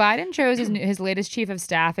 So Biden chose his latest chief of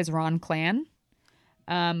staff is Ron Klan,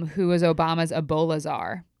 who was Obama's Ebola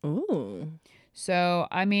czar. Ooh. So,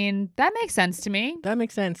 I mean, that makes sense to me. That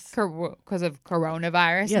makes sense. Because of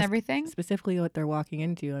coronavirus and everything. Specifically what they're walking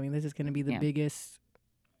into. I mean, this is going to be the biggest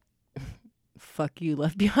fuck you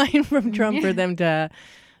left behind from Trump for them to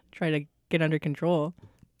try to get under control.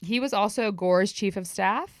 He was also Gore's chief of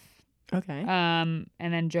staff. Okay. And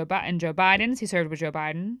then Joe Biden's. He served with Joe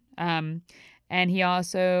Biden. And he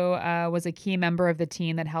also was a key member of the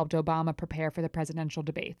team that helped Obama prepare for the presidential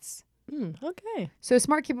debates. Okay. So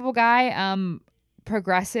smart, capable guy.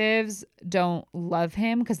 Progressives don't love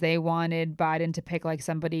him because they wanted Biden to pick like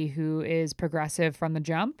somebody who is progressive from the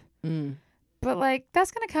jump. But like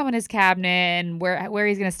that's going to come in his cabinet and where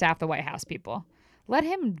he's going to staff the White House people. Let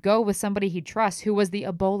him go with somebody he trusts, who was the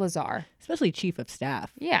Ebola czar. Especially chief of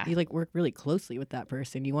staff. Yeah. You like work really closely with that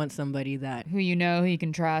person. You want somebody that who you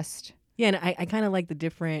can trust. Yeah, and I kind of like the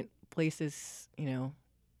different places, you know,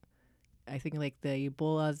 I think like the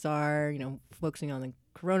Ebola czar, focusing on the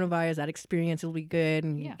coronavirus, that experience will be good,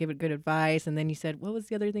 and Yeah. give it good advice. And then you said, what was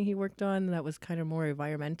the other thing he worked on that was kind of more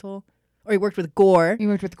environmental? Or he worked with Gore. He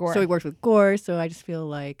worked with Gore. So he worked with Gore. So I just feel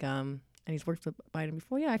like, and he's worked with Biden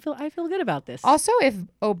before. Yeah, I feel good about this. Also, if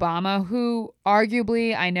Obama, who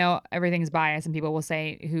arguably, I know everything's biased and people will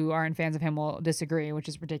say who aren't fans of him will disagree, which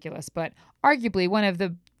is ridiculous, but arguably one of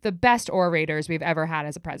the best orators we've ever had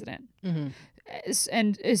as a president. Mm-hmm.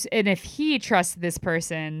 And if he trusts this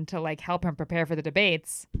person to like help him prepare for the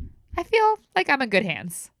debates, I feel like I'm in good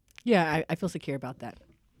hands. Yeah, I feel secure about that.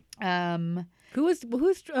 Who's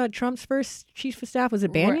Trump's first chief of staff? Was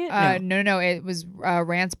it Bannon? No. It was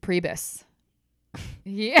Rance Priebus.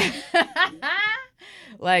 Yeah.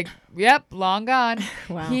 Like, yep, long gone.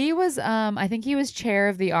 Wow. He was, I think he was chair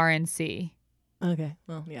of the RNC. Okay.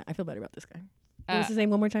 Well, yeah, I feel better about this guy. What was his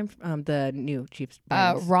name one more time? The new chief.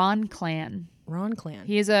 Ron Klan. Ron Klan.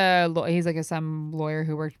 He's like some lawyer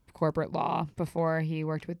who worked corporate law before he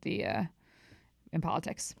worked with the in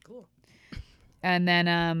politics. Cool. And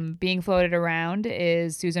then being floated around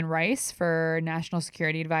is Susan Rice for National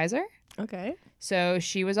Security Advisor. Okay. So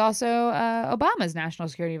she was also Obama's National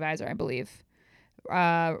Security Advisor, I believe.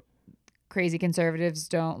 Crazy conservatives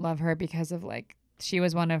don't love her because of she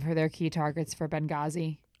was one of their key targets for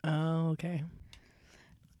Benghazi. Oh, okay.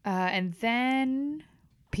 And then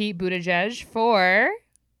Pete Buttigieg for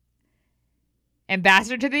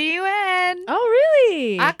Ambassador to the UN. Oh,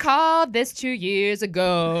 really? I called this 2 years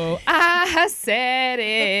ago. I said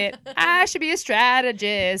it. I should be a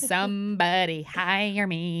strategist. Somebody hire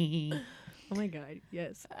me. Oh my God,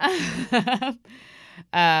 yes.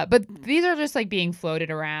 But these are just being floated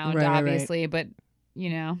around, Right. obviously. But,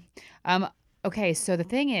 okay, so the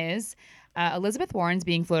thing is, Elizabeth Warren's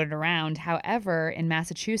being floated around. However, in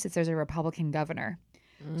Massachusetts, there's a Republican governor.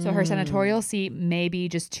 So her senatorial seat may be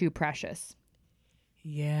just too precious.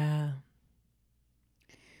 Yeah.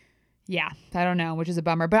 Yeah, I don't know, which is a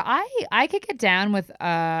bummer. But I could get down with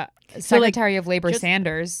Secretary of Labor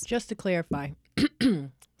Sanders. Just to clarify,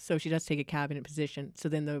 so she does take a cabinet position. So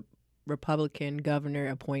then the Republican governor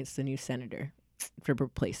appoints the new senator to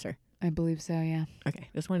replace her. I believe so, yeah. Okay,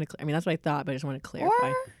 just wanted to. That's what I thought, but I just wanted to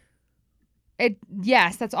clarify.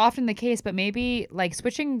 Yes, that's often the case, but maybe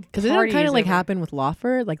switching because it kind of happened with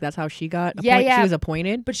Lawford. That's how she got. Yeah. She was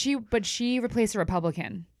appointed, but she replaced a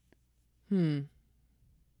Republican.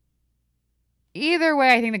 Either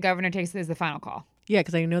way, I think the governor takes it as the final call. Yeah,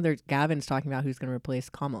 because I know Gavin's talking about who's going to replace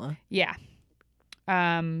Kamala. Yeah.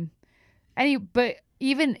 So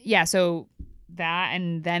that,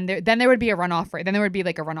 and then there would be a runoff race. Then there would be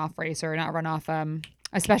a runoff race, or not runoff,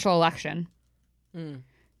 a special election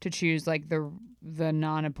to choose the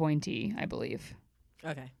non-appointee, I believe.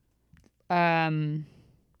 Okay.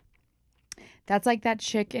 That's like that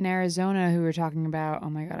chick in Arizona who we were talking about. Oh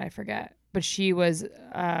my God, I forget. But she was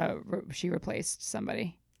she replaced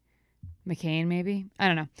somebody. McCain, maybe? I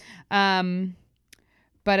don't know.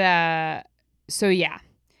 So yeah.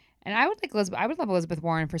 And I would love Elizabeth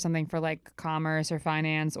Warren for something for commerce or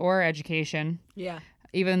finance or education. Yeah.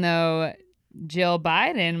 Even though Jill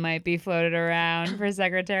Biden might be floated around for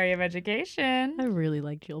Secretary of Education. I really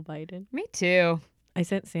like Jill Biden. Me too. I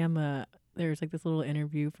sent Sam there's this little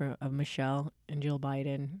interview of Michelle and Jill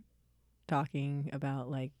Biden talking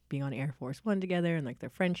about being on Air Force One together and their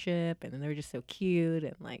friendship, and then they were just so cute,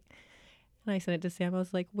 and I sent it to Sam. I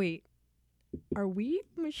was like, wait, are we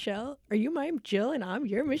Michelle? Are you my Jill and I'm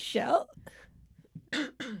your Michelle?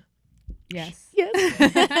 Yes.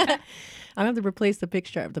 Yes. I'm going to have to replace the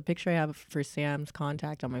picture. The picture I have for Sam's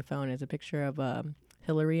contact on my phone is a picture of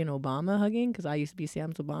Hillary and Obama hugging, because I used to be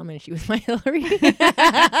Sam's Obama and she was my Hillary.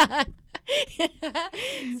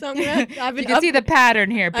 So you can see the pattern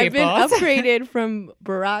here, people. I've been upgraded from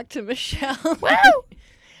Barack to Michelle. Woo!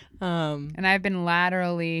 And I've been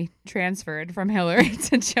laterally transferred from Hillary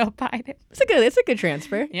to Joe Biden. It's a good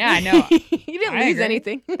transfer. Yeah, I know. You didn't lose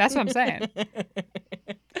anything. That's what I'm saying.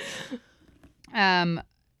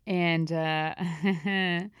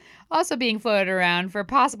 And also being floated around for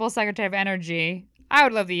possible Secretary of Energy. I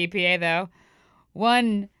would love the EPA though.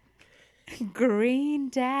 One Green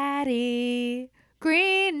Daddy, my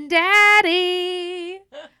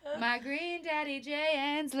Green Daddy Jay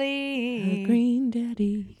Ansley. Green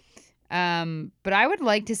Daddy. But I would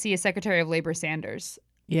like to see a Secretary of Labor Sanders.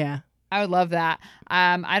 Yeah. I would love that.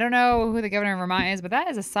 I don't know who the governor of Vermont is, but that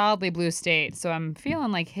is a solidly blue state. So I'm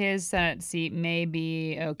feeling like his Senate seat may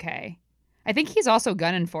be okay. I think he's also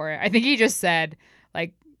gunning for it. I think he just said,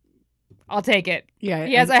 I'll take it. Yeah.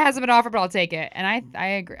 It hasn't been offered, but I'll take it. And I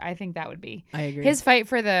agree. I think that would be. I agree. His fight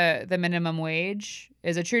for the minimum wage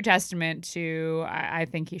is a true testament to, I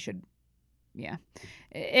think he should yeah.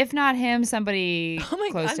 If not him, somebody Oh my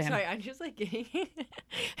close god, to I'm him. sorry. I'm just like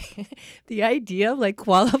the idea of like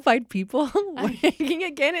qualified people working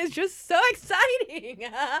again is just so exciting.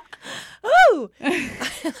 Oh,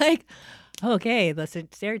 like okay, the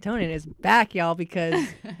serotonin is back, y'all, because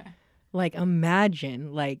like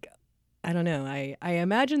imagine like I don't know. I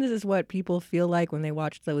imagine this is what people feel like when they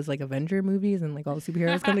watch those like Avenger movies and like all the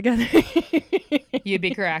superheroes come together. You'd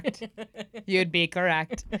be correct. You'd be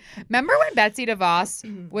correct. Remember when Betsy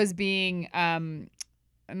DeVos was being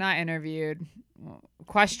not interviewed,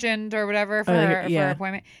 questioned or whatever for her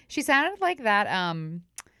appointment? She sounded like that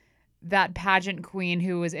pageant queen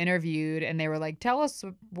who was interviewed, and they were like, "Tell us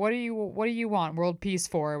what do you want world peace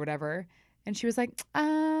for or whatever?" And she was like,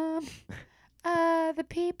 the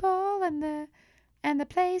people and the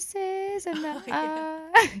places and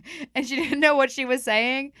the and she didn't know what she was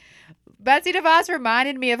saying. Betsy DeVos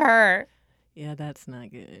reminded me of her. Yeah, that's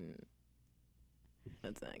not good.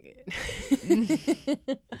 That's not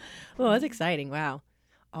good. Well, that's exciting. Wow.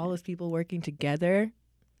 All those people working together.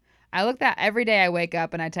 I look that every day I wake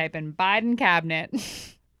up and I type in Biden cabinet.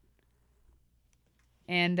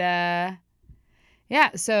 And yeah,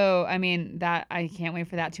 so I mean that I can't wait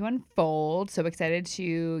for that to unfold. So excited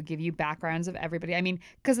to give you backgrounds of everybody. I mean,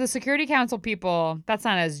 because the Security Council people, that's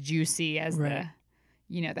not as juicy as Right.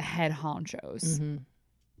 the head honchos. Mm-hmm.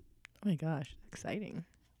 Oh my gosh, exciting!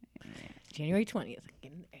 January 20th.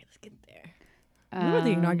 Let's get there. I wonder what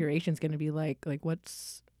the inauguration's going to be like. Like,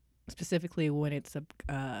 what's specifically when it's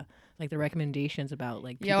like the recommendations about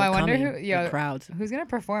like people I wonder coming, the crowds. who's gonna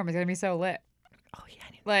perform. It's gonna be so lit. Oh yeah,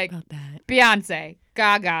 I didn't Like think about that. Beyonce,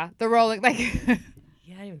 Gaga, the Rolling Yeah, I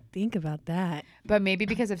didn't even think about that. But maybe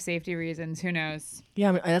because of safety reasons, who knows? Yeah,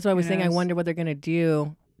 I mean, that's what I was saying. I knows? wonder what they're gonna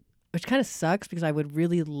do, which kind of sucks because I would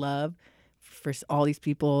really love for all these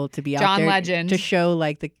people to be out John there Legend. to show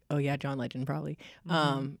like John Legend probably,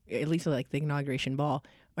 at least like the inauguration ball,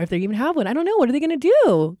 or if they even have one. I don't know. What are they gonna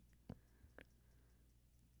do?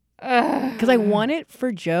 Because I want it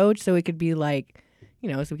for Joe, so it could be like, so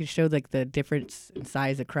we could show like the difference in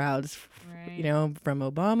size of crowds, Right. from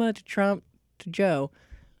Obama to Trump to Joe.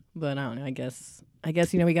 But I don't know. I guess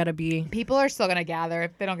we gotta be. People are still gonna gather.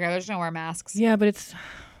 If they don't gather, they're just gonna wear masks. Yeah, but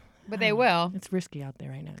But they will. it's risky out there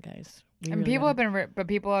right now, guys. We And really people gotta- have been, but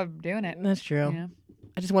people are doing it. That's true. You know?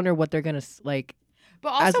 I just wonder what they're gonna like But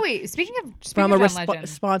also, As- wait. Speaking of from a John Legend,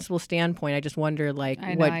 responsible standpoint. I just wonder like I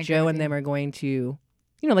know, I what agree Joe with and you. them are going to,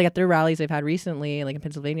 like at their rallies they've had recently, like in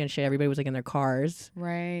Pennsylvania and shit. Everybody was like in their cars.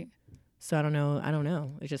 right? So I don't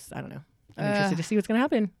know. It's just I don't know. I'm interested to see what's gonna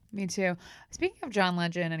happen. Me too. Speaking of John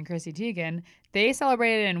Legend and Chrissy Teigen, they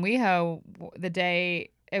celebrated in WeHo the day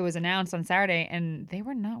it was announced on Saturday, and they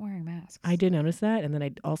were not wearing masks. I did notice that, and then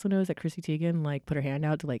I also noticed that Chrissy Teigen like put her hand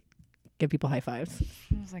out to like give people high fives.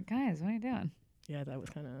 I was like, guys, what are you doing? Yeah, that was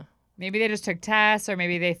kind of. Maybe they just took tests, or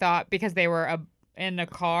maybe they thought because they were in a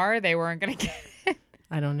car, they weren't gonna get it.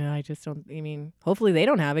 I don't know. I just don't. I mean, hopefully they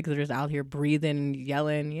don't have it because they're just out here breathing,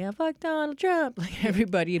 yelling, "Yeah, fuck Donald Trump!" Like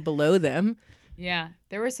everybody below them. Yeah,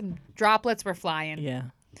 there were some droplets were flying. Yeah.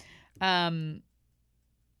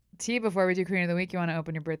 T, before we do Queen of the Week, you want to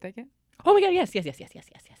open your birthday kit? Oh my God! Yes.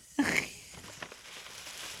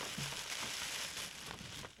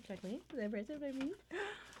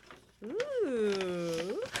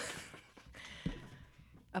 Ooh.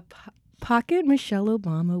 A pocket Michelle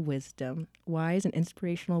Obama wisdom, wise and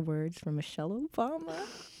inspirational words from Michelle Obama.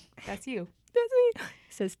 That's you. That's me.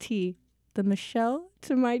 It says T, the Michelle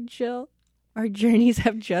to my Jill. Our journeys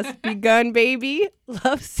have just begun, baby.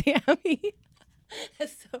 Love, Sammy.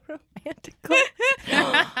 That's so romantical.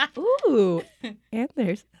 Ooh. And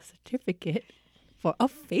there's a certificate for a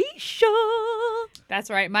facial. That's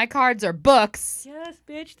right. My cards are books. Yes,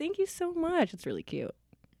 bitch. Thank you so much. It's really cute.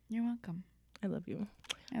 You're welcome. I love you.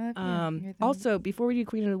 I love you. You're the- Also, before we do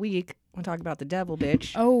Queen of the Week, I want to talk about the devil,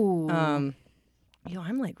 bitch. Oh.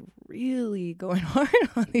 I'm like really going hard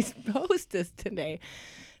on these posters today.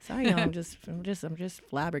 Sorry, y'all, I'm just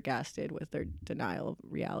flabbergasted with their denial of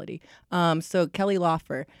reality. So Kelly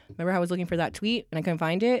Loeffler, remember how I was looking for that tweet and I couldn't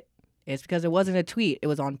find it? It's because it wasn't a tweet. It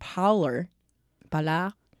was on Parler.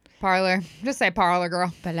 Parlor. Just say Parlor,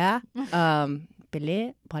 girl. Parler.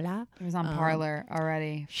 It was on Parlor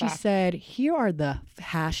already. She said, here are the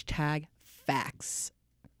hashtag facts.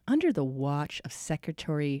 Under the watch of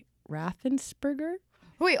Secretary Raffensperger.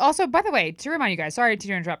 Wait, also, by the way, to remind you guys, sorry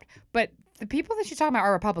to interrupt, but the people that she's talking about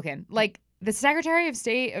are Republican. Like, the Secretary of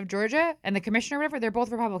State of Georgia and the Commissioner or whatever, they're both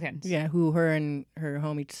Republicans. Yeah, who her and her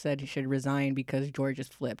homie said he should resign because George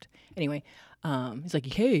just flipped. Anyway, he's like,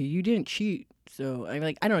 hey, you didn't cheat. So I'm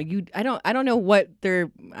like, I don't know what their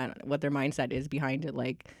mindset is behind it.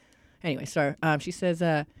 Like, Anyway, sorry. She says,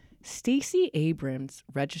 Stacey Abrams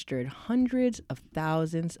registered hundreds of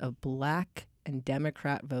thousands of Black and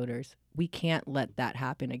Democrat voters. We can't let that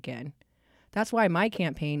happen again. That's why my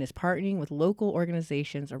campaign is partnering with local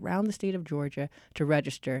organizations around the state of Georgia to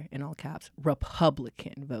register, in all caps,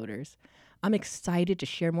 Republican voters. I'm excited to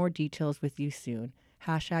share more details with you soon.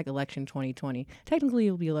 Hashtag election 2020. Technically,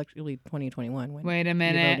 it'll be 2021 when Wait a you're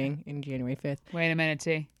minute. voting in January 5th. Wait a minute,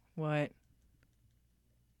 T. What?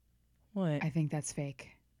 What? I think that's fake.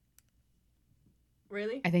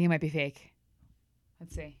 Really? I think it might be fake.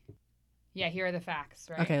 Let's see. Yeah, here are the facts,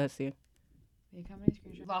 right? Okay, let's see. The company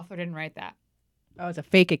screenshot. Loeffler didn't write that. Oh, it's a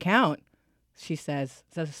fake account, she says.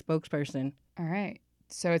 Says a spokesperson. All right.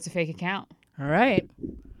 So it's a fake account. All right.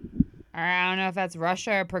 I don't know if that's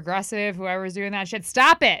Russia or Progressive, whoever's doing that shit.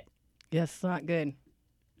 Stop it. Yes, it's not good.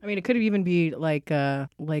 I mean, it could even be like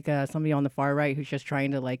somebody on the far right who's just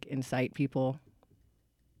trying to like incite people.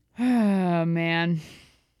 Oh, man.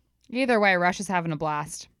 Either way, Russia's having a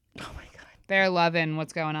blast. Oh my God. They're loving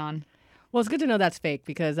what's going on. Well, it's good to know that's fake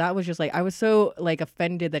because that was just like, I was so like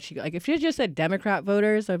offended that she, like, if she had just said Democrat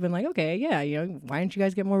voters, I've been like, okay, yeah, you know, why don't you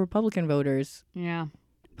guys get more Republican voters? Yeah.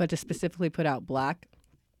 But to specifically put out Black.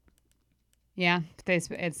 Yeah.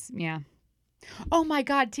 Yeah. Oh my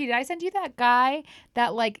God, T, did I send you that guy,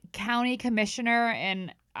 that like county commissioner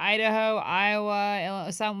in Idaho, Iowa,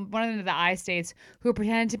 one of the I states who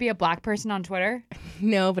pretended to be a Black person on Twitter?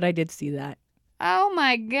 No, but I did see that. Oh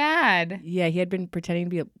my God. Yeah, he had been pretending to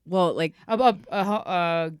be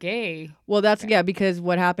Gay. Well, that's, yeah, because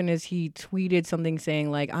what happened is he tweeted something saying,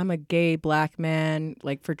 like, I'm a gay Black man,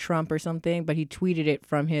 like, for Trump or something, but he tweeted it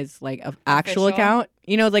from his, like, actual Official? account.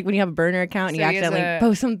 You know, like when you have a burner account and So you he has accidentally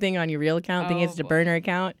post something on your real account thinking it's a burner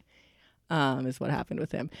account, is what happened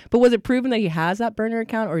with him. But was it proven that he has that burner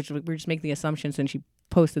account, or we're just making the assumption since he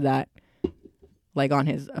posted that, like, on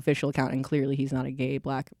his official account, and clearly he's not a gay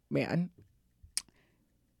Black man?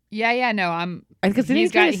 Yeah, no, Because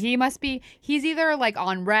he must be, he's either like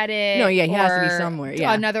on Reddit. No, yeah, he has to be or somewhere,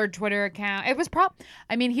 yeah. Another Twitter account. It was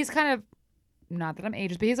I mean, he's kind of, not that I'm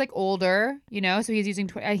ageist, but he's like older, you know, so he's using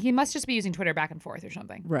Twitter. He must just be using Twitter back and forth or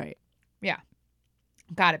something. Right. Yeah.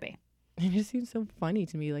 Gotta be. It just seems so funny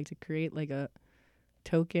to me, like, to create like a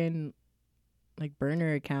token, like,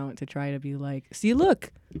 burner account to try to be like, see,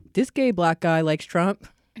 look, this gay Black guy likes Trump.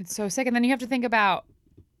 It's so sick. And then you have to think about,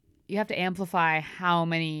 you have to amplify how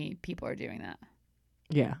many people are doing that.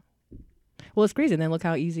 Yeah. Well, it's crazy. And then look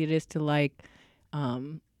how easy it is to like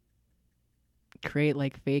create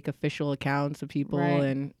like fake official accounts of people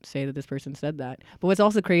and say that this person said that. But what's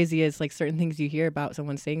also crazy is like certain things you hear about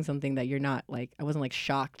someone saying something that you're not like, I wasn't like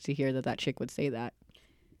shocked to hear that chick would say that.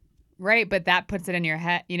 Right. But that puts it in your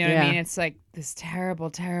head. You know what I mean? It's like this terrible,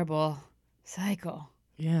 terrible cycle.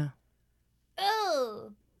 Yeah.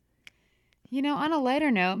 Oh. You know, on a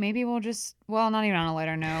lighter note, maybe we'll just, well, not even on a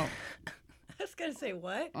lighter note. I was going to say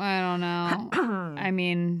what? I don't know. I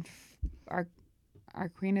mean, our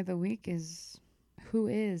queen of the week is, who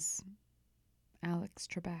is Alex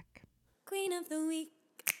Trebek? Queen of the week,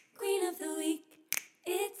 queen of the week.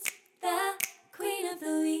 It's the queen of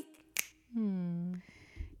the week.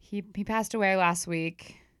 He passed away last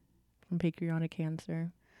week. From pancreatic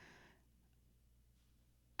cancer.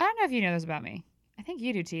 I don't know if you know this about me. I think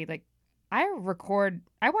you do, T. Like, I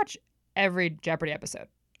watch every Jeopardy episode.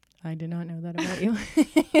 I did not know that about you.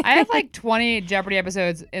 I have like 20 Jeopardy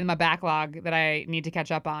episodes in my backlog that I need to catch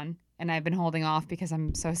up on. And I've been holding off because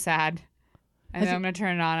I'm so sad. And then I'm going to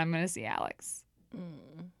turn it on. I'm going to see Alex. I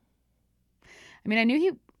mean, I knew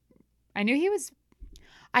he was,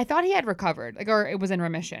 I thought he had recovered, like, or it was in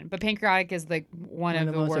remission. But pancreatic is like one of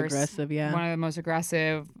the most worst. Aggressive, yeah. One of the most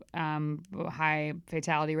aggressive, high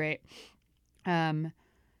fatality rate.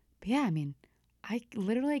 But yeah, I mean, I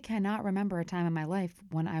literally cannot remember a time in my life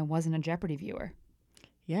when I wasn't a Jeopardy viewer.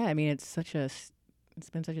 Yeah, I mean, it's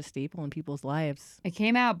been such a staple in people's lives. It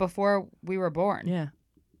came out before we were born. Yeah.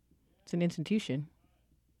 It's an institution.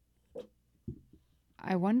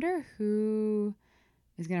 I wonder who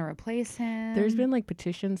is going to replace him. There's been like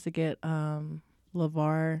petitions to get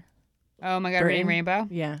LeVar. Oh my God, Burton. Reading Rainbow?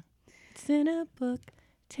 Yeah. It's in a book.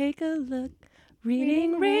 Take a look.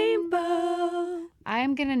 Reading Rainbow. I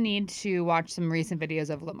am going to need to watch some recent videos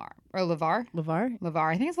of Lamar. Or LeVar? LeVar?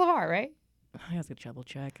 LeVar. I think it's LeVar, right? I have to double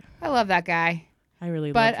check. I love that guy. I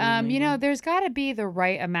really But, love you know, there's got to be the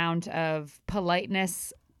right amount of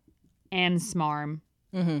politeness and smarm.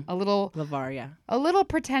 Mm-hmm. A little LeVar, yeah. A little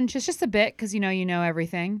pretentious, just a bit, because you know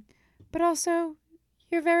everything. But also,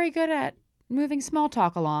 you're very good at moving small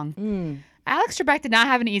talk along. Alex Trebek did not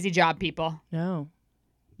have an easy job, people. No.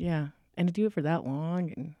 Yeah. And to do it for that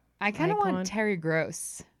long. And I kind of want Terry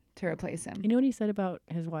Gross to replace him. You know what he said about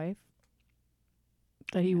his wife?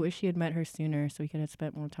 That he wished he had met her sooner so he could have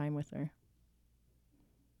spent more time with her.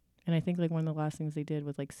 And I think like one of the last things they did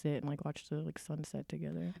was like sit and like watch the like sunset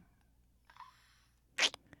together.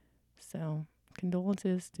 So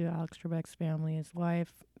condolences to Alex Trebek's family, his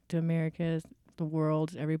wife, to America's, the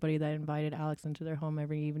world, everybody that invited Alex into their home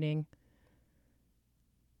every evening.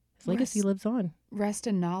 His legacy lives on. Rest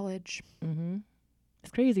in knowledge. Mm-hmm.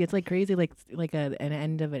 It's crazy. It's like crazy, like an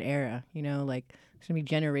end of an era. You know, like there's gonna be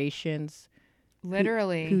generations,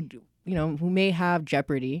 Literally, who may have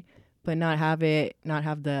Jeopardy, but not have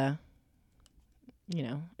the. You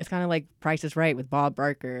know, it's kind of like Price is Right with Bob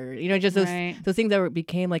Barker. You know, just those things that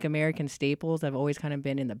became like American staples that have always kind of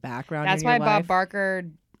been in the background. That's in why your life. Bob Barker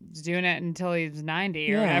is doing it until he's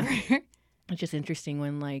 90 or whatever. It's just interesting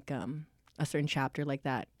when like a certain chapter like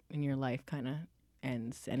that in your life kind of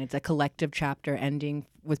ends, and it's a collective chapter ending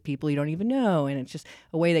with people you don't even know, and it's just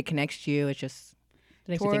a way that connects you. It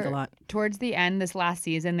makes you think a lot. Towards the end, this last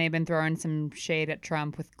season, they've been throwing some shade at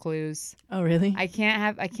Trump with clues. Oh, really? I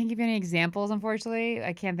can't give you any examples, unfortunately.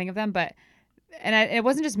 I can't think of them, but it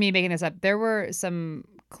wasn't just me making this up. There were some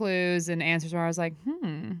clues and answers where I was like,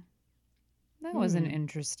 that was an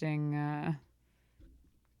interesting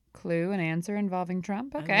clue and answer involving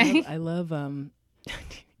Trump. Okay. I love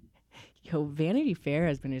Vanity Fair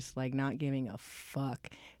has been just like not giving a fuck.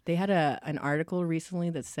 They had an article recently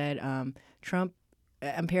that said Trump,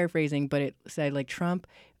 I'm paraphrasing, but it said like Trump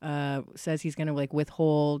says he's going to like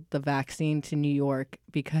withhold the vaccine to New York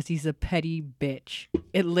because he's a petty bitch.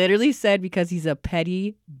 It literally said because he's a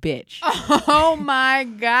petty bitch. Oh my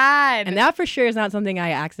God. And that for sure is not something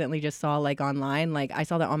I accidentally just saw like online. Like I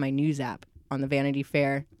saw that on my news app on the Vanity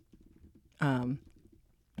Fair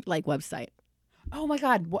like website. Oh my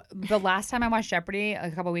God. The last time I watched Jeopardy a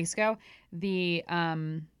couple weeks ago,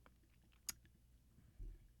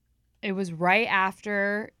 it was right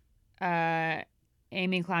after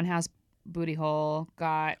Amy Clownhouse Booty Hole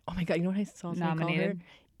got Oh my God, you know what I saw nominated? her?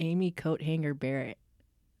 Amy Coathanger Barrett.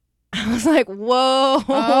 I was like, whoa.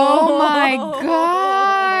 Oh my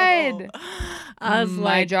God. I was my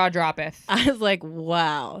like, jaw droppeth. I was like,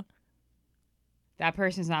 wow. That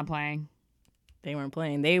person's not playing. They weren't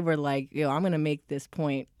playing. They were like, yo, I'm going to make this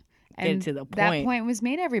point. And get to the point. that point was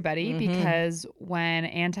made, everybody, because when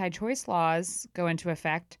anti-choice laws go into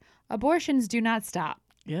effect, abortions do not stop.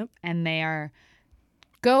 Yep. And they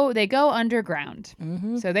go underground.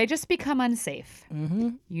 Mm-hmm. So they just become unsafe. Mm-hmm.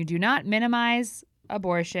 You do not minimize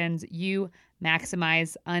abortions. You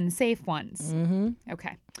maximize unsafe ones. Mm-hmm.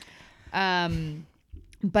 Okay.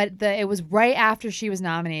 But it was right after she was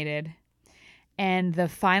nominated, and the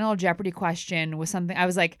final Jeopardy question was something I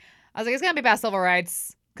was like, it's gonna be about civil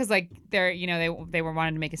rights because like they were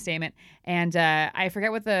wanting to make a statement, and I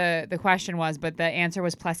forget what the question was, but the answer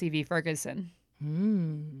was Plessy v. Ferguson.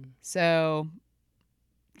 So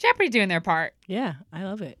Jeopardy doing their part. Yeah, I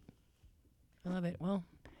love it. Well,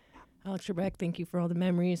 Alex Trebek, thank you for all the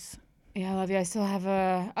memories. Yeah, I love you. I still have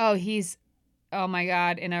oh my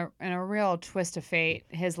God, in a real twist of fate,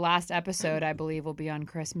 his last episode, I believe, will be on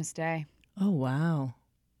Christmas Day. Oh, wow.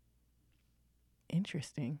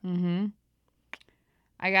 Interesting. Mm-hmm.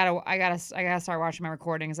 I gotta start watching my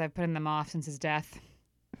recordings. I've put them off since his death.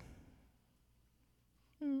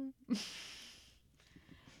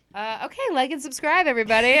 Okay, like and subscribe,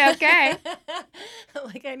 everybody. Okay.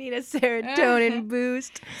 Like I need a serotonin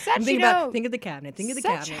boost. Think of the cabinet. Think of the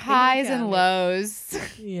cabinet. Such highs and lows.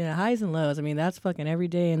 Yeah, highs and lows. I mean, that's fucking every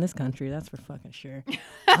day in this country. That's for fucking sure.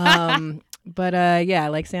 But yeah,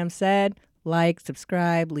 like Sam said, like,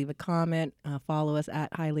 subscribe, leave a comment, follow us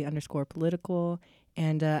at highly_political.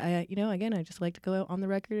 And, again, I just like to go out on the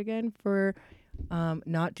record again for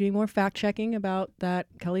not doing more fact checking about that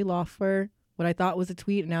Kelly Loeffler, what I thought was a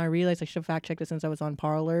tweet. And now I realize I should have fact checked it since I was on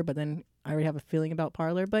Parler, but then I already have a feeling about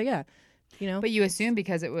Parler. But yeah, But you assume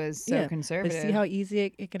because it was so conservative. But see how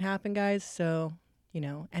easy it can happen, guys. So,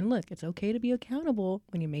 and look, it's okay to be accountable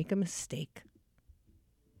when you make a mistake.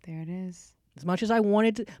 There it is. As much as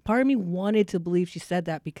part of me wanted to believe she said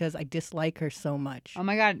that because I dislike her so much. Oh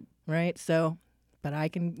my God. Right? So, but I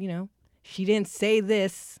can, she didn't say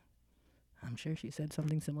this. I'm sure she said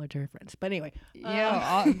something similar to her friends. But anyway.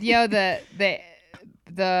 The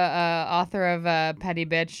author of Petty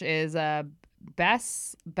Bitch is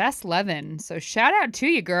Bess Levin. So shout out to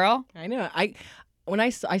you, girl. I know. When I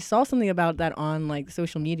saw something about that on like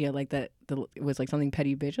social media, like that it was like something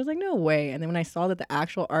petty bitch, I was like, no way. And then when I saw that the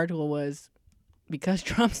actual article was because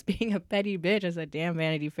Trump's being a petty bitch, I said, damn,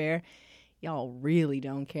 Vanity Fair, y'all really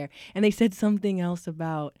don't care. And they said something else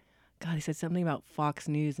about, God, they said something about Fox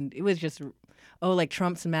News, and it was just, like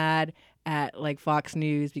Trump's mad at like Fox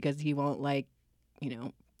News because he won't like,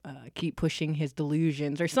 keep pushing his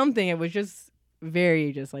delusions or something. It was just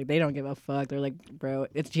very just like they don't give a fuck. They're like, bro,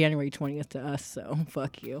 it's January 20th to us, so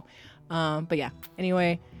fuck you. But yeah,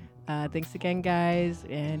 anyway, thanks again, guys,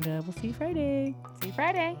 and we'll see you Friday. See you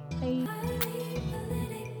Friday. Bye. I leave